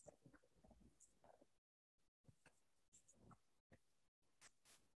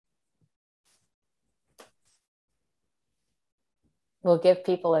 We'll give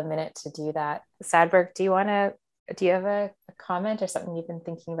people a minute to do that. Sadberg, do you have a comment or something you've been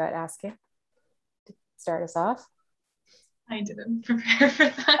thinking about asking to start us off? I didn't prepare for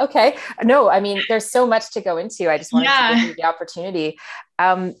that. Okay. No, I mean, there's so much to go into. I just wanted to give you the opportunity.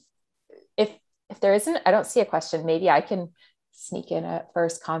 If there isn't, I don't see a question. Maybe I can sneak in a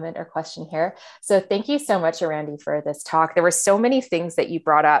first comment or question here. So thank you so much, Erandi, for this talk. There were so many things that you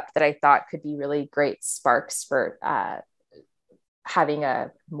brought up that I thought could be really great sparks for having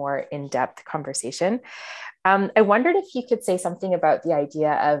a more in-depth conversation. I wondered if you could say something about the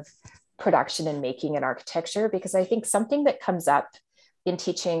idea of production and making in architecture, because I think something that comes up in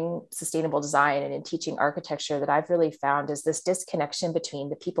teaching sustainable design and in teaching architecture that I've really found is this disconnection between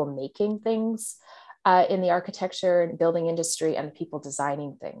the people making things in the architecture and building industry and the people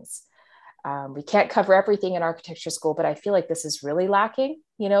designing things. We can't cover everything in architecture school, but I feel like this is really lacking.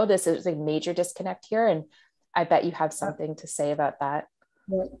 You know, this is a major disconnect here. And I bet you have something to say about that.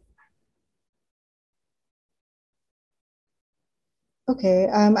 Okay,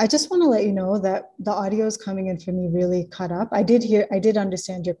 I just want to let you know that the audio is coming in for me really cut up. I did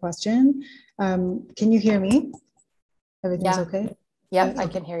understand your question. Can you hear me? Everything's okay? Yeah, okay. I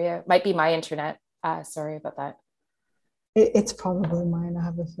can hear you. Might be my internet. Sorry about that. It's probably mine, I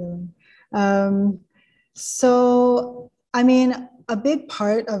have a feeling. So, I mean, a big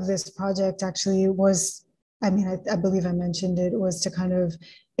part of this project actually was, I believe I mentioned it, was to kind of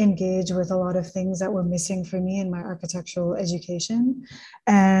engage with a lot of things that were missing for me in my architectural education.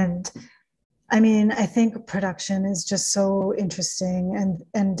 And I mean, I think production is just so interesting,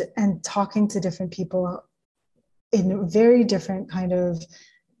 and talking to different people in very different kind of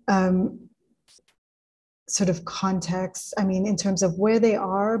sort of contexts. I mean, in terms of where they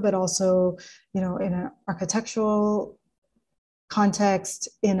are, but also, you know, in an architectural context,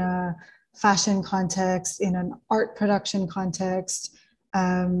 in a fashion context, in an art production context.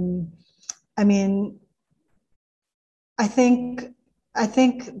 I mean, I think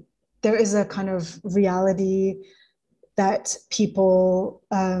there is a kind of reality that people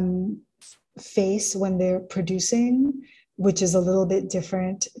face when they're producing, which is a little bit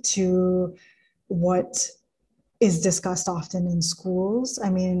different to what is discussed often in schools. I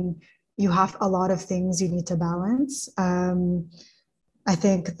mean, you have a lot of things you need to balance. I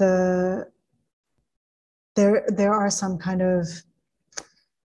think there are some kind of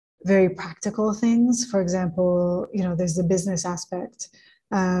very practical things. For example, you know, there's the business aspect.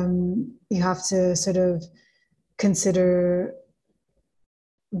 You have to sort of consider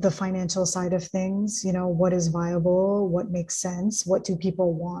the financial side of things. You know, what is viable, what makes sense, what do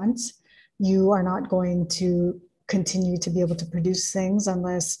people want? You are not going to continue to be able to produce things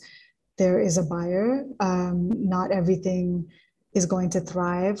unless there is a buyer. Not everything is going to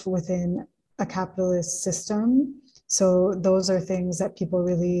thrive within a capitalist system. So those are things that people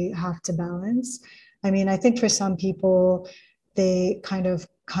really have to balance. I mean, I think for some people, they kind of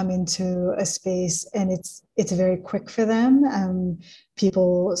come into a space and it's very quick for them.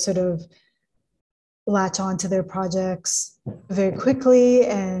 People sort of latch on to their projects very quickly,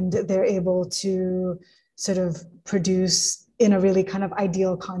 and they're able to sort of produce in a really kind of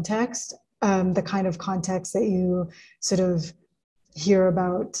ideal context, the kind of context that you sort of hear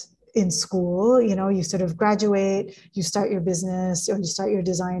about in school. You know, you sort of graduate, you start your business or you start your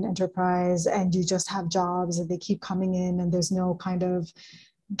design enterprise, and you just have jobs and they keep coming in and there's no kind of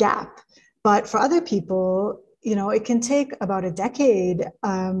gap. But for other people, you know, it can take about a decade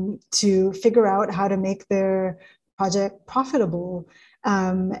to figure out how to make their project profitable.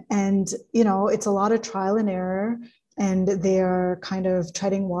 And, you know, it's a lot of trial and error, and they're kind of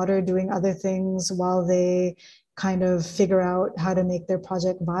treading water, doing other things while they kind of figure out how to make their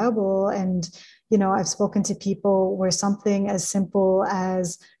project viable. And, you know, I've spoken to people where something as simple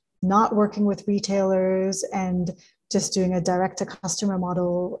as not working with retailers and just doing a direct to customer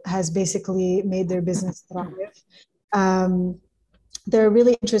model has basically made their business thrive. There are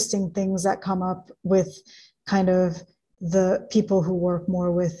really interesting things that come up with kind of the people who work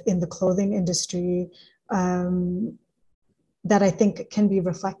more in the clothing industry, that I think can be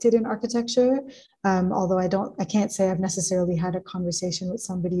reflected in architecture. Although I can't say I've necessarily had a conversation with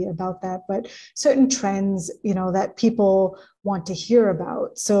somebody about that, but certain trends, you know, that people want to hear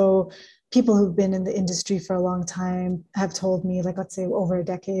about. So people who've been in the industry for a long time have told me, like, let's say over a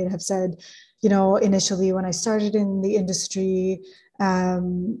decade, have said, you know, initially when I started in the industry,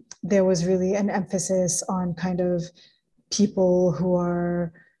 there was really an emphasis on kind of people who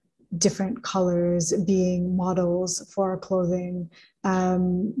are different colors being models for our clothing.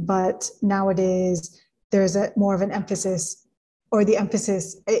 But nowadays, there's more of an emphasis, or the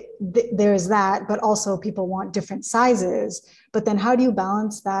emphasis, there's that, but also people want different sizes. But then how do you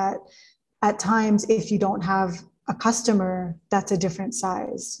balance that at times if you don't have a customer that's a different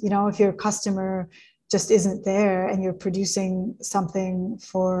size? You know, if your customer just isn't there and you're producing something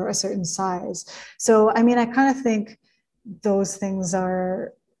for a certain size. So, I mean, I kind of think those things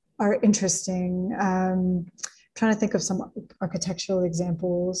are interesting. I'm trying to think of some architectural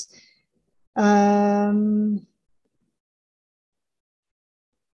examples.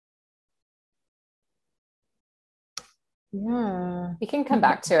 Yeah. We can come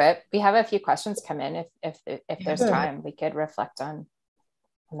back to it. We have a few questions come in. If there's time, we could reflect on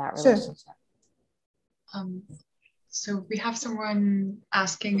that relationship. So we have someone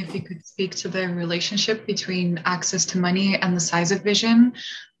asking if you could speak to the relationship between access to money and the size of vision.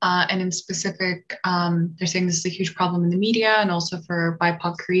 And in specific, they're saying this is a huge problem in the media and also for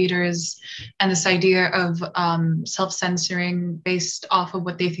BIPOC creators. And this idea of self-censoring based off of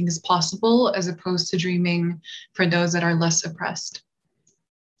what they think is possible, as opposed to dreaming for those that are less oppressed.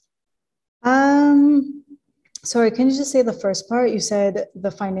 Sorry, can you just say the first part? You said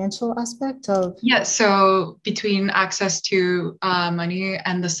the financial aspect of... Yeah, so between access to money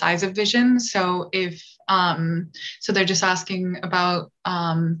and the size of vision. So if, so they're just asking about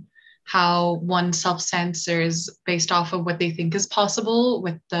how one self-censors based off of what they think is possible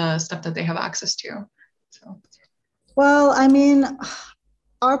with the stuff that they have access to. So. Well, I mean,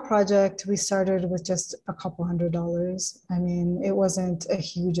 our project, we started with just a couple $100s. I mean, it wasn't a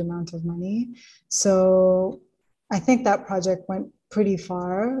huge amount of money. So I think that project went pretty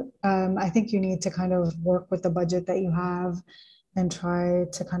far. I think you need to kind of work with the budget that you have and try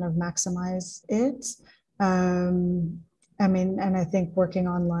to kind of maximize it. I mean, and I think working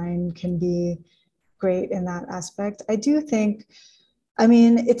online can be great in that aspect. I do think, I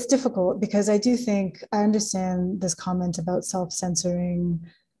mean, it's difficult because I do think, I understand this comment about self-censoring.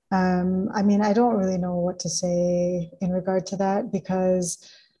 I mean, I don't really know what to say in regard to that because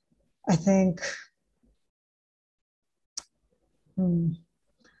I think,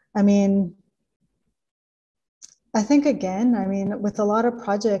 I mean, I think again, I mean, with a lot of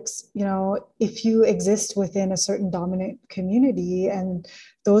projects, you know, if you exist within a certain dominant community and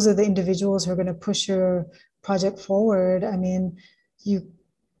those are the individuals who are going to push your project forward, I mean, you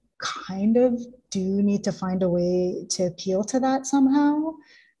kind of do need to find a way to appeal to that somehow.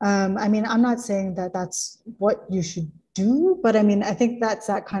 I mean, I'm not saying that that's what you should do, but I mean, I think that's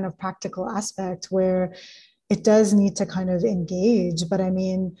that kind of practical aspect where it does need to kind of engage. But I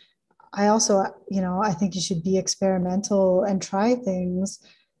mean, I also, you know, I think you should be experimental and try things,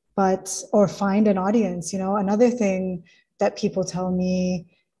 but, or find an audience. You know, another thing that people tell me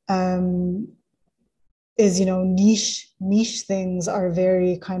is, you know, niche things are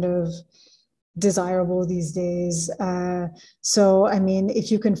very kind of desirable these days. So, I mean,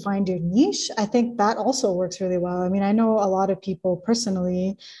 if you can find your niche, I think that also works really well. I mean, I know a lot of people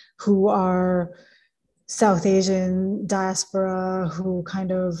personally who are South Asian diaspora who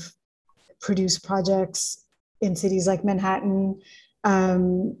kind of produce projects in cities like Manhattan,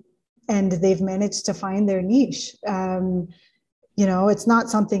 and they've managed to find their niche. You know, it's not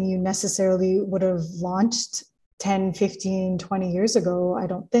something you necessarily would have launched 10, 15, 20 years ago, I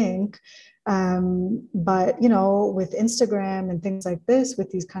don't think. But, you know, with Instagram and things like this,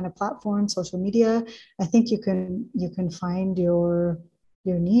 with these kind of platforms, social media, I think you can find your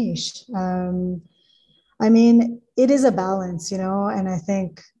niche. I mean, it is a balance, you know, and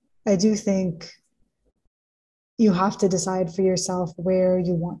I do think you have to decide for yourself where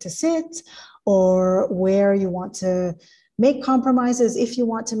you want to sit or where you want to make compromises. If you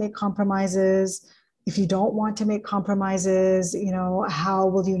want to make compromises, if you don't want to make compromises, you know, how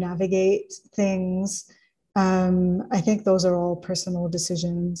will you navigate things? I think those are all personal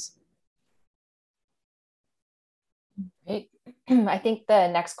decisions. Great. I think the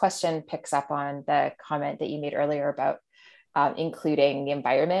next question picks up on the comment that you made earlier about including the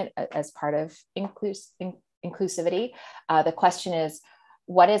environment as part of inclusivity. The question is,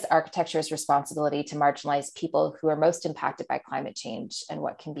 what is architecture's responsibility to marginalized people who are most impacted by climate change, and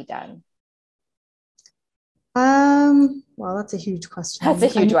what can be done? Well, that's a huge question. That's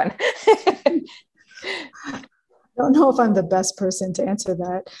a huge one. I don't know if I'm the best person to answer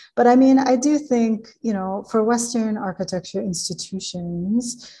that, but I mean, I do think, you know, for Western architecture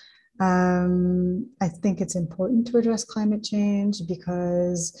institutions, I think it's important to address climate change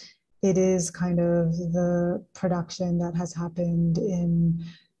because it is kind of the production that has happened in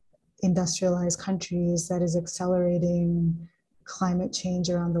industrialized countries that is accelerating climate change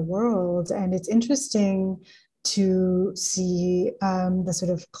around the world. And it's interesting to see the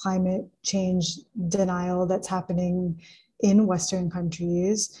sort of climate change denial that's happening in Western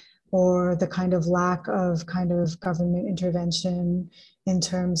countries, or the kind of lack of kind of government intervention in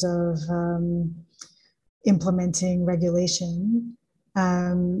terms of implementing regulation.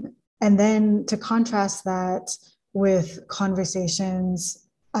 And then to contrast that with conversations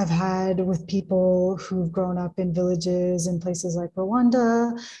I've had with people who've grown up in villages in places like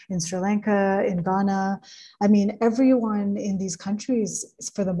Rwanda, in Sri Lanka, in Ghana. I mean, everyone in these countries,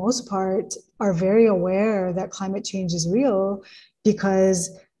 for the most part, are very aware that climate change is real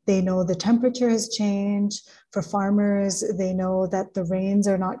because they know the temperature has changed. For farmers, they know that the rains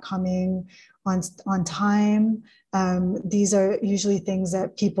are not coming on time. These are usually things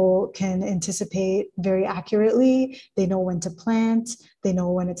that people can anticipate very accurately. They know when to plant, they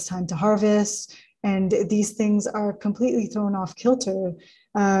know when it's time to harvest, and these things are completely thrown off kilter.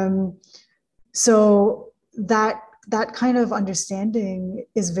 So that kind of understanding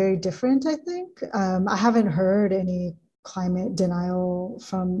is very different, I think. I haven't heard any climate denial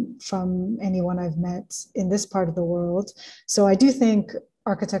from anyone I've met in this part of the world. So I do think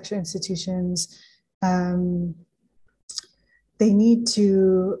architecture institutions, they need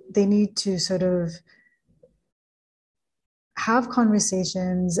to sort of have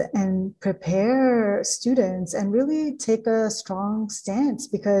conversations and prepare students and really take a strong stance,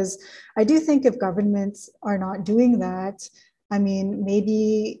 because I do think if governments are not doing that, I mean,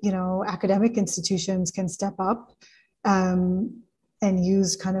 maybe, you know, academic institutions can step up and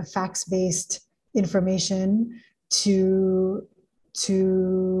use kind of facts-based information to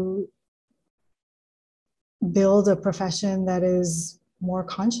build a profession that is more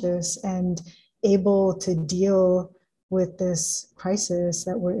conscious and able to deal with this crisis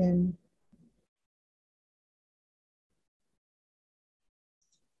that we're in.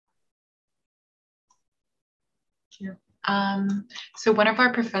 Thank you. So one of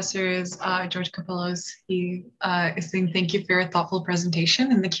our professors, George Capellos, he is saying thank you for your thoughtful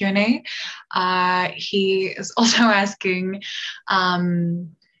presentation in the Q&A. He is also asking,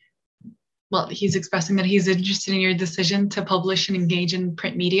 well, he's expressing that he's interested in your decision to publish and engage in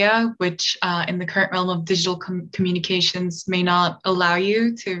print media, which in the current realm of digital communications may not allow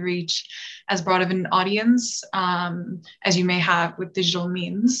you to reach as broad of an audience as you may have with digital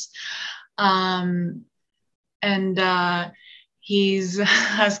means. He's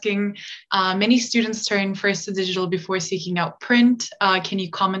asking, many students turn first to digital before seeking out print. Can you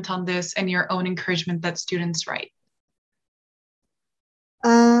comment on this and your own encouragement that students write?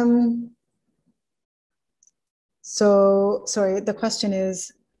 So, sorry, the question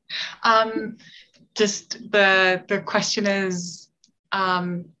is? Just the question is,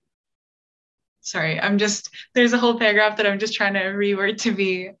 sorry, there's a whole paragraph that I'm just trying to reword to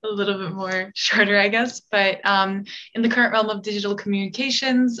be a little bit more shorter, I guess. But in the current realm of digital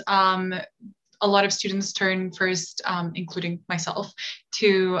communications, a lot of students turn first, including myself,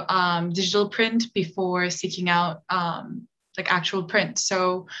 to digital print before seeking out like actual print.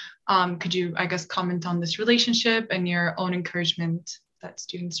 So could you, I guess, comment on this relationship and your own encouragement that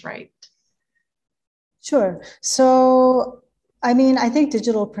students write? Sure. So, I mean, I think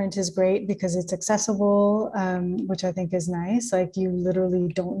digital print is great because it's accessible, which I think is nice. Like, you literally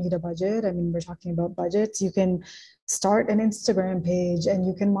don't need a budget. I mean, we're talking about budgets. You can start an Instagram page and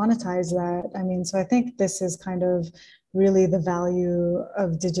you can monetize that. I mean, so I think this is kind of really the value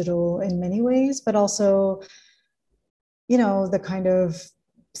of digital in many ways, but also, you know, the kind of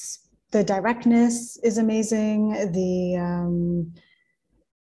the directness is amazing.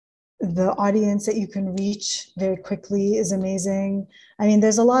 The audience that you can reach very quickly is amazing. I mean,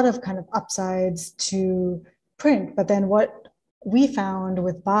 there's a lot of kind of upsides to print, but then what we found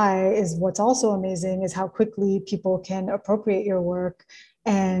with Buy is what's also amazing is how quickly people can appropriate your work,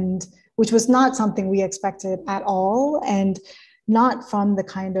 and which was not something we expected at all, and not from the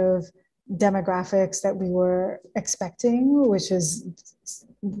kind of demographics that we were expecting, which is,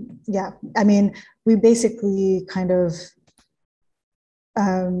 yeah, I mean, we basically kind of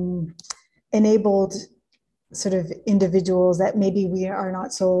enabled sort of individuals that maybe we are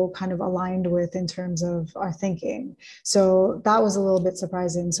not so kind of aligned with in terms of our thinking. So that was a little bit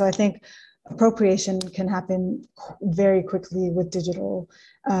surprising. So I think appropriation can happen very quickly with digital,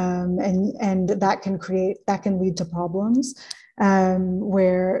 and that can lead to problems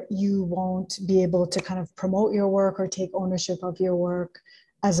where you won't be able to kind of promote your work or take ownership of your work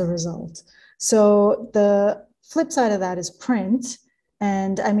as a result. So the flip side of that is print.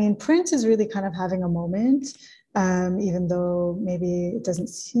 And I mean, print is really kind of having a moment, even though maybe it doesn't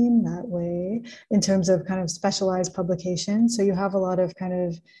seem that way in terms of kind of specialized publications. So you have a lot of kind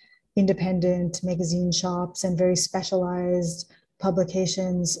of independent magazine shops and very specialized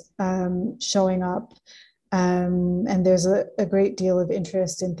publications showing up. And there's a great deal of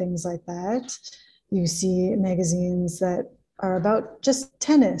interest in things like that. You see magazines that are about just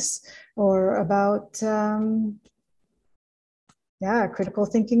tennis or about, yeah, critical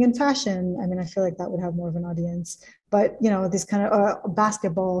thinking in fashion. I mean, I feel like that would have more of an audience, but you know, this kind of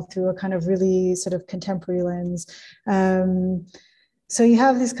basketball through a kind of really sort of contemporary lens. So you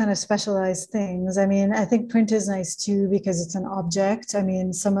have these kind of specialized things. I mean, I think print is nice too because it's an object. I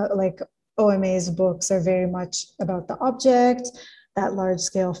mean, some like OMA's books are very much about the object. That large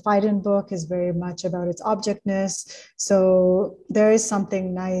scale widen book is very much about its objectness. So there is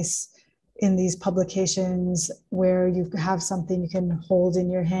something nice in these publications where you have something you can hold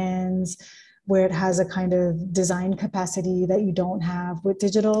in your hands, where it has a kind of design capacity that you don't have with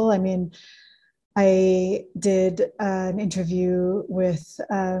digital. I mean, I did an interview with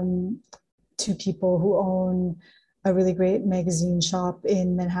two people who own a really great magazine shop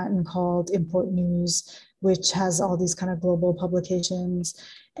in Manhattan called Import News, which has all these kind of global publications.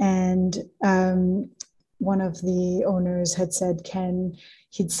 And one of the owners had said, Ken,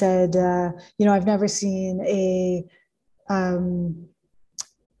 he'd said, you know, I've never seen a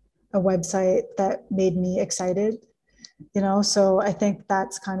website that made me excited, you know, so I think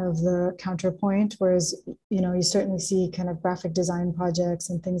that's kind of the counterpoint, whereas, you know, you certainly see kind of graphic design projects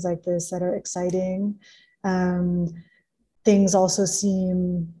and things like this that are exciting. Things also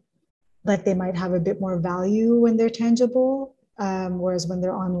seem like they might have a bit more value when they're tangible, whereas when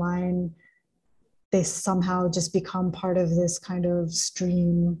they're online, they somehow just become part of this kind of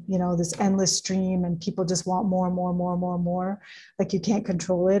stream, you know, this endless stream, and people just want more and more and more and more and more. Like you can't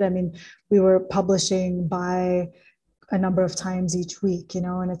control it. I mean, we were publishing by a number of times each week, you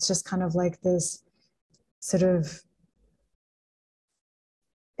know, and it's just kind of like this sort of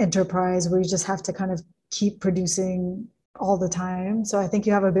enterprise where you just have to kind of keep producing all the time. So I think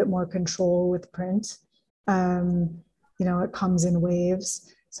you have a bit more control with print. You know, it comes in waves.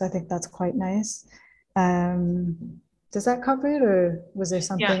 So I think that's quite nice. Does that cover it, or was there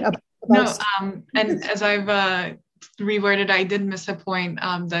something about no, and as I've reworded, I did miss a point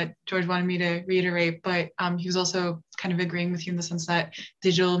that George wanted me to reiterate, but he was also kind of agreeing with you in the sense that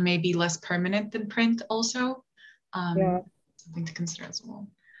digital may be less permanent than print also. Yeah. Something to consider as well.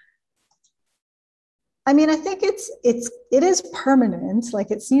 I mean, I think it is permanent. Like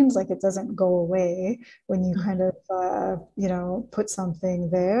it seems like it doesn't go away when you kind of you know, put something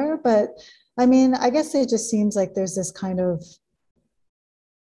there. But I mean, I guess it just seems like there's this kind of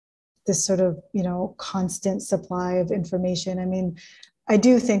this sort of, you know, constant supply of information. I mean, I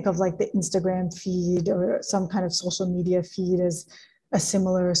do think of like the Instagram feed or some kind of social media feed as a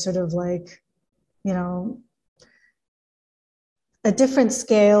similar sort of like, you know, a different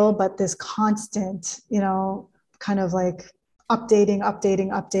scale, but this constant, you know, kind of like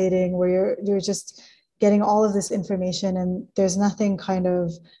updating, where you're just getting all of this information and there's nothing kind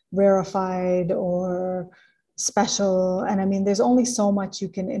of rarefied or special. And I mean, there's only so much you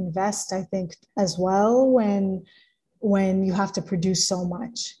can invest, I think, as well, when you have to produce so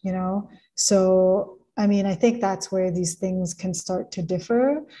much, you know. So I mean, I think that's where these things can start to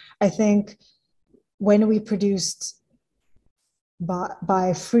differ. I think when we produced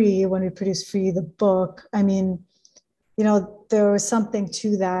by free, when we produced free the book, I mean, you know, there was something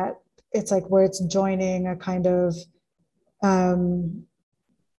to that. It's like where it's joining a kind of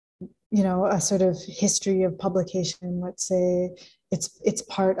you know, a sort of history of publication, let's say. It's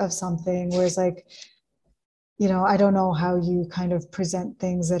part of something, whereas like, you know, I don't know how you kind of present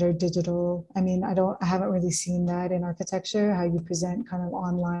things that are digital. I mean, I haven't really seen that in architecture, how you present kind of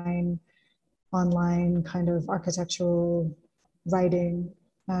online kind of architectural writing.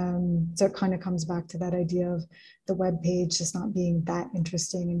 So it kind of comes back to that idea of the web page just not being that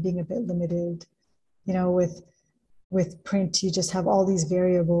interesting and being a bit limited. You know, with print, you just have all these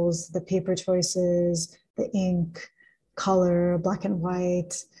variables, the paper choices, the ink, color, black and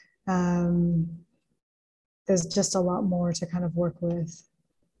white. There's just a lot more to kind of work with.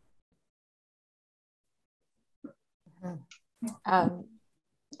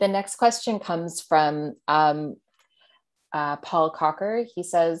 The next question comes from Paul Cocker. He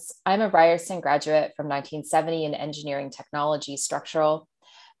says, I'm a Ryerson graduate from 1970 in engineering technology structural.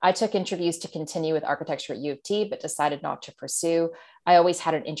 I took interviews to continue with architecture at U of T, but decided not to pursue. I always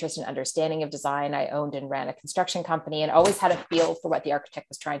had an interest in understanding of design. I owned and ran a construction company and always had a feel for what the architect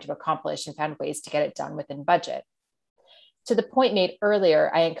was trying to accomplish and found ways to get it done within budget. To the point made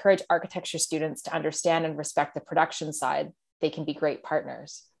earlier, I encourage architecture students to understand and respect the production side. They can be great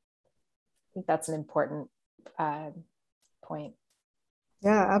partners. I think that's an important point.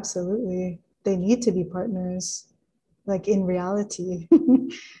 Yeah, absolutely. They need to be partners, like in reality.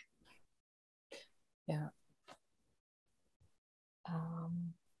 Yeah.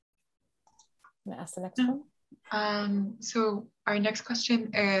 I'm gonna ask the next one. So our next question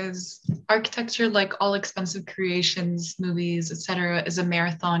is, architecture, like all expensive creations, movies, etc., is a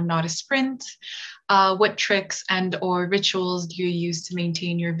marathon, not a sprint. What tricks and or rituals do you use to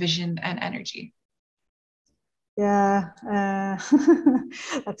maintain your vision and energy? Yeah,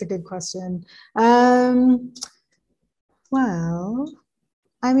 that's a good question. Well,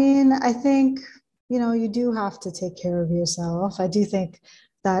 I mean, I think, you do have to take care of yourself. I do think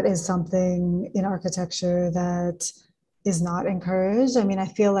that is something in architecture that is not encouraged. I mean, I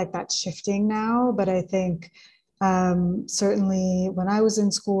feel like that's shifting now, but I think certainly when I was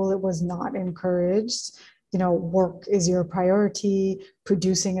in school, it was not encouraged. Work is your priority,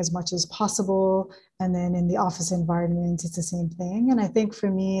 producing as much as possible. And then in the office environment, it's the same thing. And I think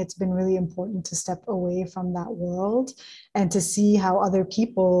for me, it's been really important to step away from that world and to see how other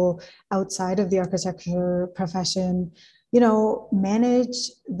people outside of the architecture profession,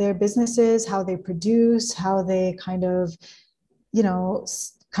 manage their businesses, how they produce, how they kind of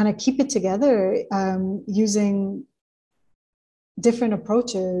keep it together using different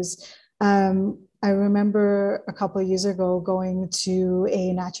approaches. I remember a couple of years ago going to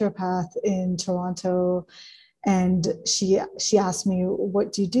a naturopath in Toronto, and she asked me,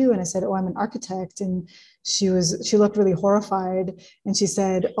 "What do you do?" And I said, "Oh, I'm an architect." And she looked really horrified, and she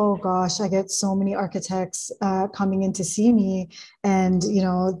said, "Oh gosh, I get so many architects coming in to see me, and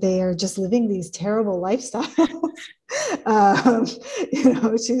they are just living these terrible lifestyles." um,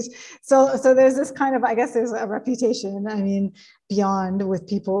 she's so there's this kind of, I guess there's a reputation, I mean, beyond with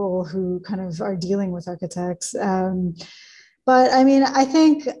people who kind of are dealing with architects. But I mean, I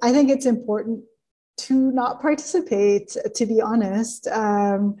think it's important to not participate, to be honest.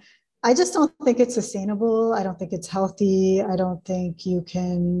 I just don't think it's sustainable. I don't think it's healthy. I don't think you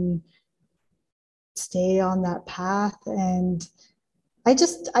can stay on that path. And I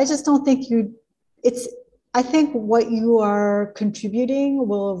just don't think I think what you are contributing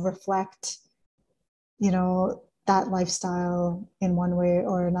will reflect, that lifestyle in one way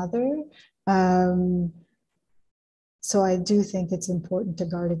or another. So I do think it's important to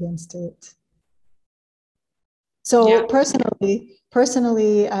guard against it. So yeah.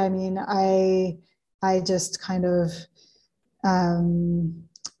 Personally, I mean, I just kind of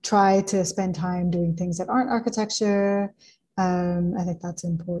try to spend time doing things that aren't architecture. I think that's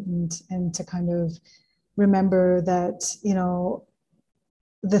important, and to kind of remember that,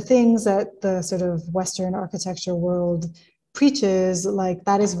 the things that the sort of Western architecture world preaches, like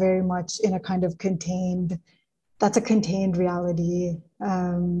that is very much in a kind of contained reality.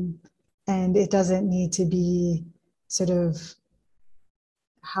 And it doesn't need to be sort of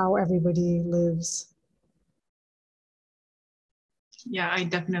how everybody lives. Yeah, I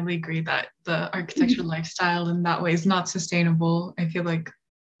definitely agree that the architecture lifestyle in that way is not sustainable. I feel like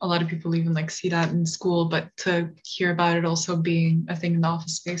a lot of people even like see that in school, but to hear about it also being a thing in the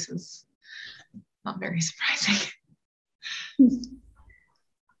office space is not very surprising. The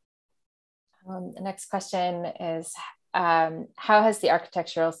next question is, how has the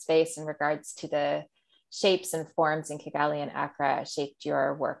architectural space in regards to the shapes and forms in Kigali and Accra shaped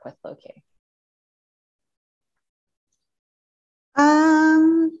your work with Loké?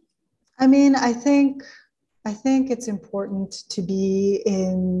 I mean, I think it's important to be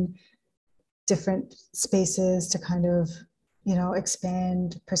in different spaces to kind of,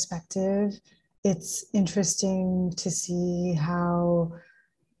 expand perspective. It's interesting to see how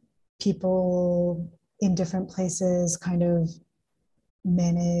people in different places kind of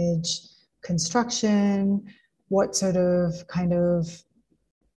manage construction, what sort of kind of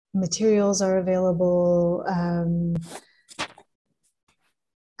materials are available.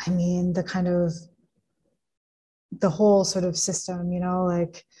 I mean, the whole sort of system,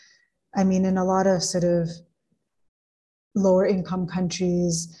 like, I mean, in a lot of sort of lower income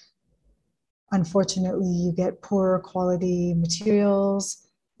countries, unfortunately, you get poorer quality materials,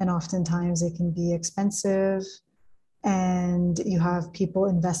 and oftentimes it can be expensive. And you have people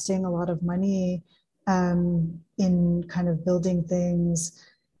investing a lot of money in kind of building things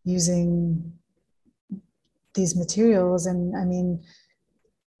using these materials. And I mean,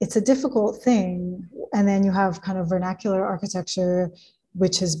 it's a difficult thing. And then you have kind of vernacular architecture,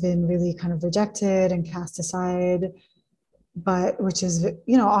 which has been really kind of rejected and cast aside, but which is,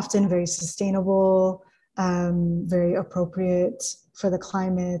 often very sustainable, very appropriate for the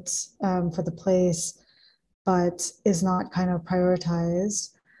climate, for the place, but is not kind of prioritized.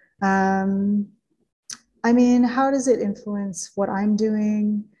 I mean, how does it influence what I'm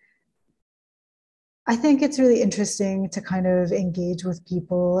doing? I think it's really interesting to kind of engage with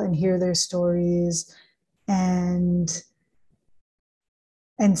people and hear their stories, and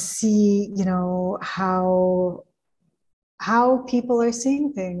and see, you know, how people are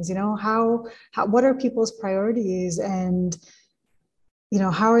seeing things, you know, how what are people's priorities, and, you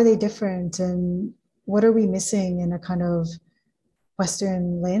know, how are they different, and what are we missing in a kind of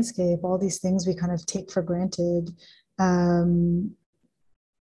Western landscape, all these things we kind of take for granted.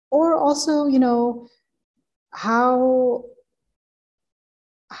 Or also, you know, how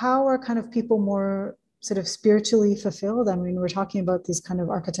are kind of people more sort of spiritually fulfilled? I mean, we're talking about these kind of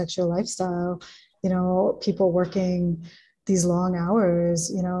architectural lifestyle, you know, people working these long hours,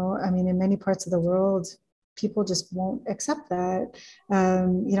 you know, I mean, in many parts of the world, people just won't accept that.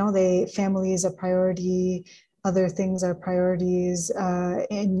 You know, family is a priority, other things are priorities,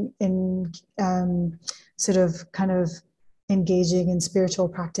 in sort of kind of engaging in spiritual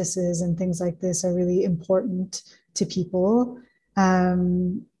practices and things like this are really important to people.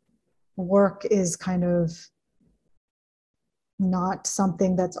 Work is kind of not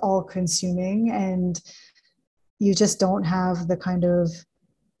something that's all consuming, and you just don't have the kind of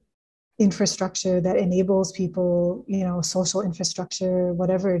infrastructure that enables people, you know, social infrastructure,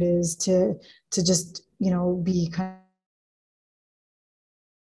 whatever it is, to just, you know, be kind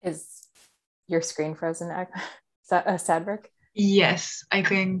of... Is your screen frozen, Sadvik? Yes, I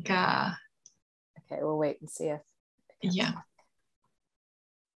think. Okay, we'll wait and see if. Yeah.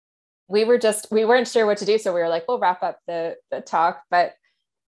 We weren't sure what to do, so we were like, we'll wrap up the talk, but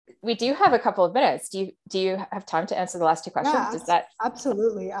we do have a couple of minutes. Do you have time to answer the last two questions? Yeah, Does that...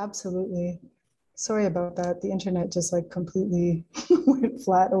 Absolutely. Sorry about that. The internet just like completely went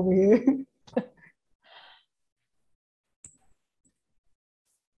flat over here.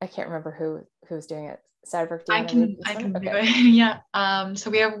 I can't remember who was doing it. Sadvik, do you I want to read this can one? do it. Yeah. So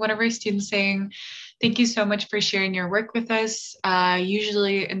we have one of our students saying, thank you so much for sharing your work with us.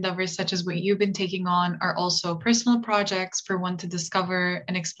 Usually endeavors such as what you've been taking on are also personal projects for one to discover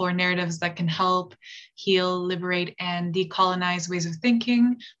and explore narratives that can help heal, liberate, and decolonize ways of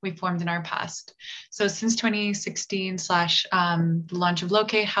thinking we formed in our past. So since 2016 / the launch of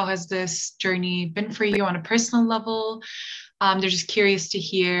Loké, how has this journey been for you on a personal level? They're just curious to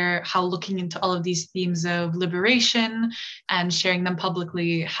hear how looking into all of these themes of liberation and sharing them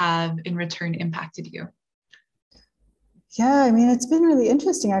publicly have in return impacted you. Yeah, I mean, it's been really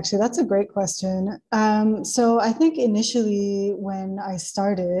interesting, actually. That's a great question. So I think initially when I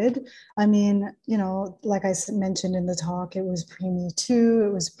started, I mean, you know, like I mentioned in the talk, it was pre-Me Too,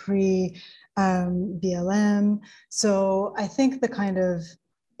 it was pre-BLM. So I think the kind of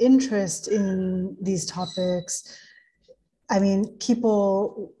interest in these topics, I mean,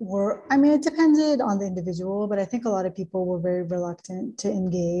 it depended on the individual, but I think a lot of people were very reluctant to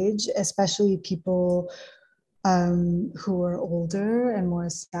engage, especially people who are older and more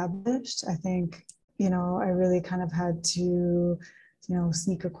established. I think, you know, I really kind of had to, you know,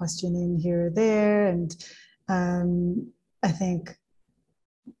 sneak a question in here or there. And I think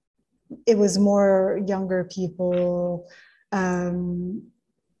it was more younger people,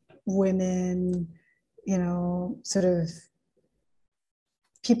 women, you know, sort of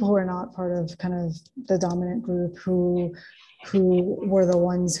people who are not part of kind of the dominant group who were the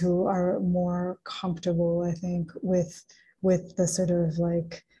ones who are more comfortable, I think, with the sort of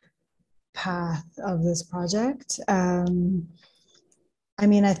like path of this project. I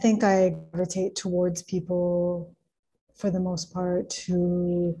mean, I think I gravitate towards people for the most part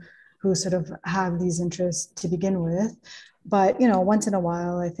who sort of have these interests to begin with. But, you know, once in a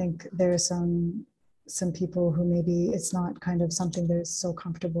while, I think there's some people who maybe it's not kind of something they're so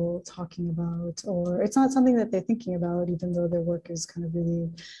comfortable talking about, or it's not something that they're thinking about, even though their work is kind of really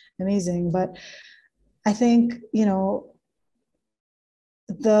amazing. But I think, you know,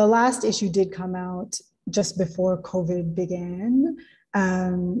 the last issue did come out just before COVID began.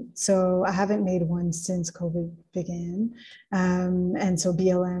 So I haven't made one since COVID began. And so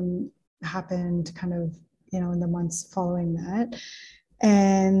BLM happened kind of, you know, in the months following that.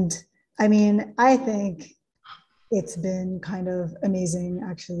 And I mean, I think it's been kind of amazing,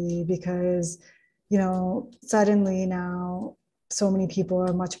 actually, because, you know, suddenly now so many people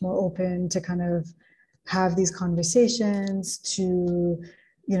are much more open to kind of have these conversations, to,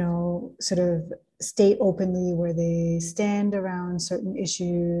 you know, sort of state openly where they stand around certain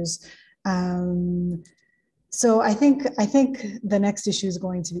issues. So I think the next issue is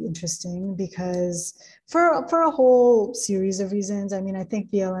going to be interesting because for a whole series of reasons. I mean, I think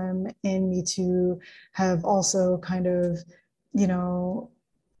BLM and Me Too have also kind of, you know,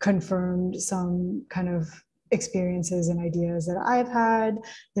 confirmed some kind of experiences and ideas that I've had,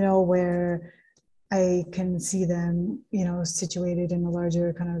 you know, where I can see them, you know, situated in a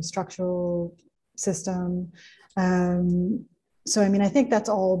larger kind of structural system. So, I mean, I think that's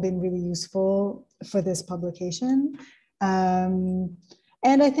all been really useful for this publication. And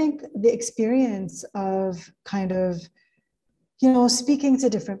I think the experience of kind of, you know, speaking to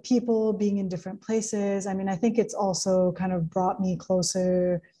different people, being in different places, I mean, I think it's also kind of brought me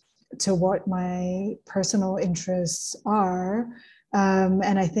closer to what my personal interests are.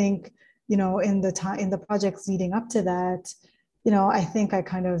 And I think, you know, in the projects leading up to that, you know, I think I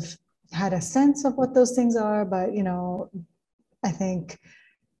kind of had a sense of what those things are, but, you know, I think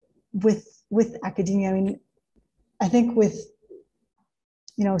with academia, I mean, I think with,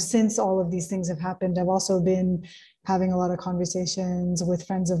 you know, since all of these things have happened, I've also been having a lot of conversations with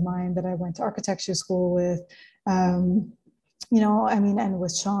friends of mine that I went to architecture school with, you know, I mean, and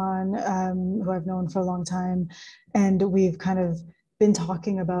with Sean, who I've known for a long time. And we've kind of been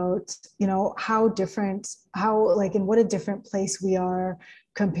talking about, you know, how like in what a different place we are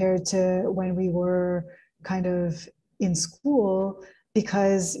compared to when we were kind of in school,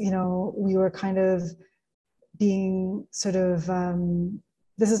 because, you know, we were kind of being sort of,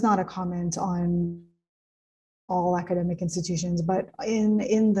 this is not a comment on all academic institutions, but in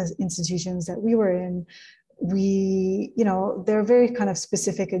the institutions that we were in, we, you know, there are very kind of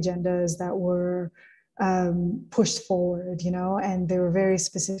specific agendas that were pushed forward, you know, and there were very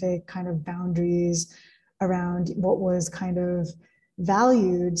specific kind of boundaries around what was kind of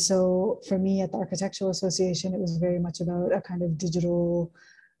valued. So for me at the Architectural Association, it was very much about a kind of digital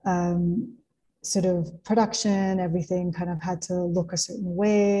sort of production. Everything kind of had to look a certain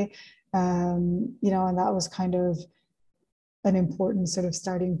way, you know, and that was kind of an important sort of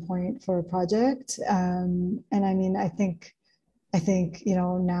starting point for a project. And I mean, I think, you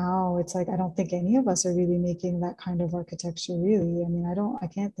know, now it's like, I don't think any of us are really making that kind of architecture, really. I mean, I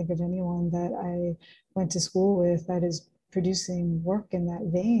can't think of anyone that I went to school with that is producing work in that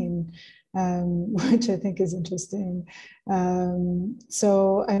vein, which I think is interesting.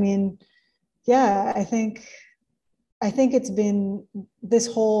 So, I mean, yeah, I think it's been, this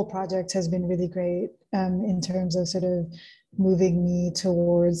whole project has been really great in terms of sort of moving me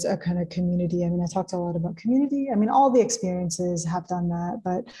towards a kind of community. I mean, I talked a lot about community. I mean, all the experiences have done that,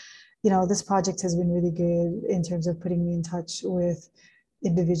 but, you know, this project has been really good in terms of putting me in touch with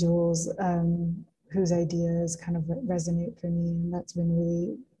individuals whose ideas kind of resonate for me. And that's been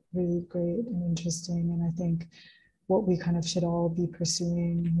really, really great and interesting. And I think what we kind of should all be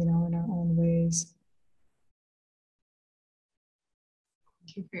pursuing, you know, in our own ways.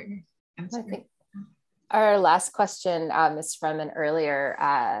 Thank you for your answer. Our last question is from an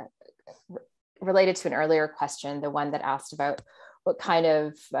earlier, related to an earlier question, the one that asked about what kind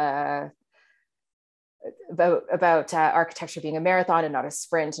of, about architecture being a marathon and not a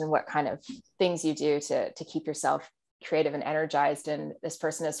sprint, and what kind of things you do to keep yourself creative and energized. And this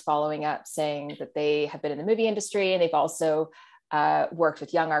person is following up saying that they have been in the movie industry and they've also worked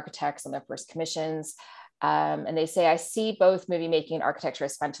with young architects on their first commissions. And they say, I see both movie making and architecture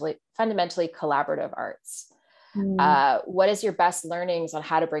as fundamentally collaborative arts. What is your best learnings on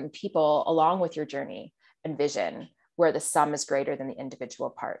how to bring people along with your journey and vision where the sum is greater than the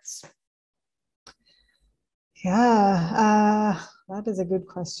individual parts? Yeah, that is a good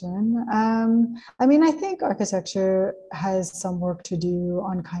question. I mean, I think architecture has some work to do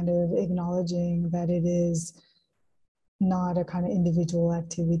on kind of acknowledging that it is not a kind of individual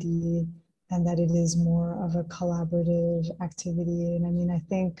activity, and that it is more of a collaborative activity. And I mean, I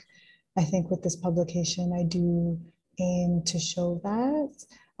think with this publication, I do aim to show that.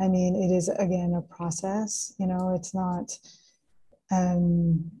 I mean, it is, again, a process, you know, it's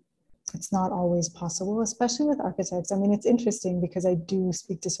not always possible, especially with architects. I mean, it's interesting because I do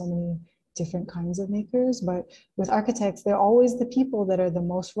speak to so many different kinds of makers, but with architects, they're always the people that are the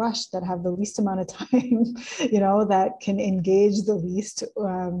most rushed, that have the least amount of time, you know, that can engage the least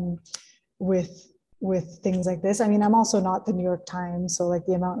with things like this. I mean, I'm also not the New York Times, so like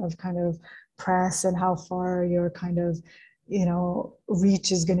the amount of kind of press and how far your kind of, you know,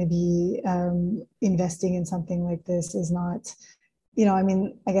 reach is going to be investing in something like this is not, you know, I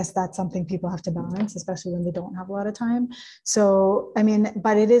mean, I guess that's something people have to balance, especially when they don't have a lot of time. So, I mean,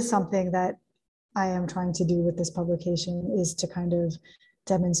 but it is something that I am trying to do with this publication, is to kind of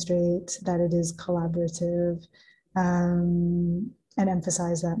demonstrate that it is collaborative, and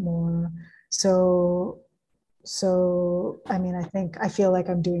emphasize that more. So, I mean, I feel like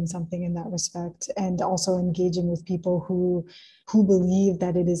I'm doing something in that respect, and also engaging with people who believe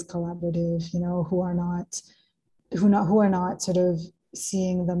that it is collaborative, you know, who are not sort of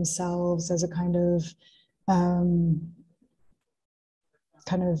seeing themselves as a kind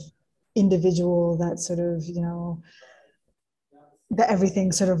of individual that sort of, you know, that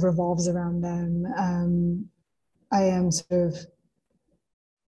everything sort of revolves around them. I am sort of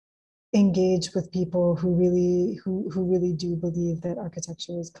engage with people who really do believe that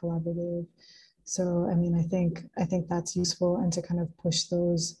architecture is collaborative. So I mean, I think that's useful, and to kind of push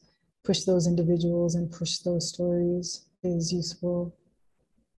those individuals and push those stories is useful.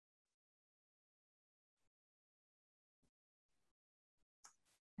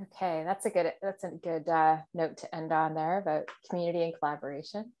 Okay, that's a good note to end on there about community and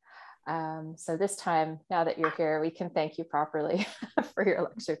collaboration. So this time, now that you're here, we can thank you properly for your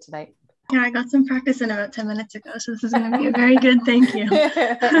lecture tonight. Yeah, I got some practice in about 10 minutes ago, so this is going to be a very good thank you.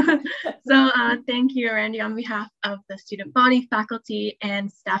 So thank you, Erandi, on behalf of the student body, faculty, and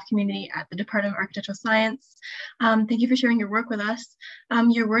staff community at the Department of Architectural Science. Thank you for sharing your work with us.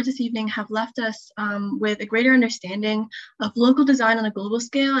 Your words this evening have left us with a greater understanding of local design on a global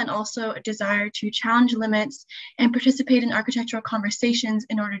scale, and also a desire to challenge limits and participate in architectural conversations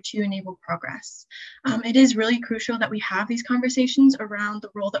in order to enable progress. It is really crucial that we have these conversations around the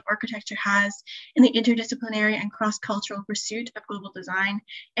role that architecture has in the interdisciplinary and cross-cultural pursuit of global design,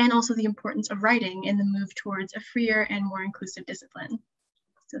 and also the importance of writing in the move towards a freer and more inclusive discipline.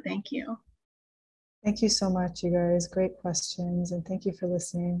 So thank you. Thank you so much, you guys. Great questions, and thank you for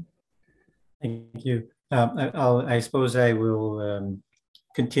listening. Thank you. I suppose I will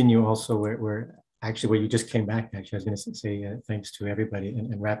continue also where you just came back. Actually, I was going to say thanks to everybody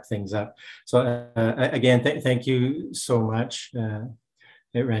and wrap things up. So again, thank you so much,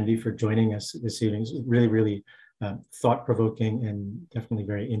 Erandi, for joining us this evening. It's really, really thought-provoking and definitely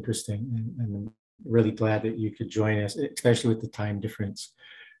very interesting. And I'm really glad that you could join us, especially with the time difference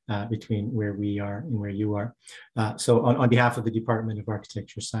between where we are and where you are. So on behalf of the Department of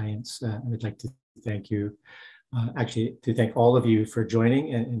Architecture Science, I would like to thank you, actually to thank all of you for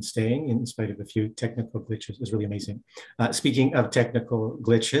joining and staying in spite of a few technical glitches. It was really amazing. Speaking of technical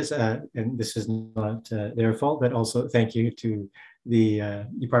glitches, and this is not their fault, but also thank you to the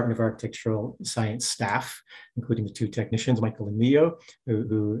Department of Architectural Science staff, including the two technicians, Michael and Leo,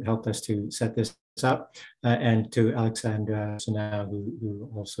 who helped us to set this up, and to Alexandra Sanau, who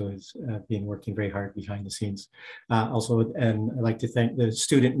also has been working very hard behind the scenes. And I'd like to thank the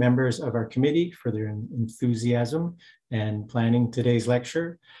student members of our committee for their enthusiasm and planning today's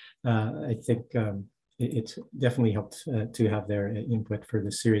lecture. I think it definitely helped to have their input for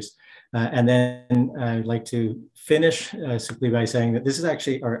this series. And then I'd like to finish simply by saying that this is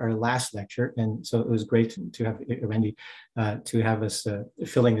actually our last lecture. And so it was great to have Erandi to have us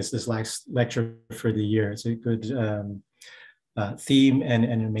filling this last lecture for the year. It's a good theme and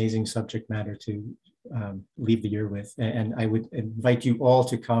an amazing subject matter to leave the year with. And I would invite you all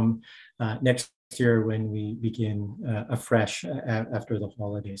to come next year when we begin afresh after the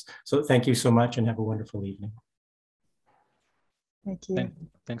holidays. So thank you so much and have a wonderful evening. Thank you.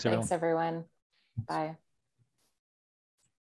 Thanks, everyone. Thanks, everyone. Bye.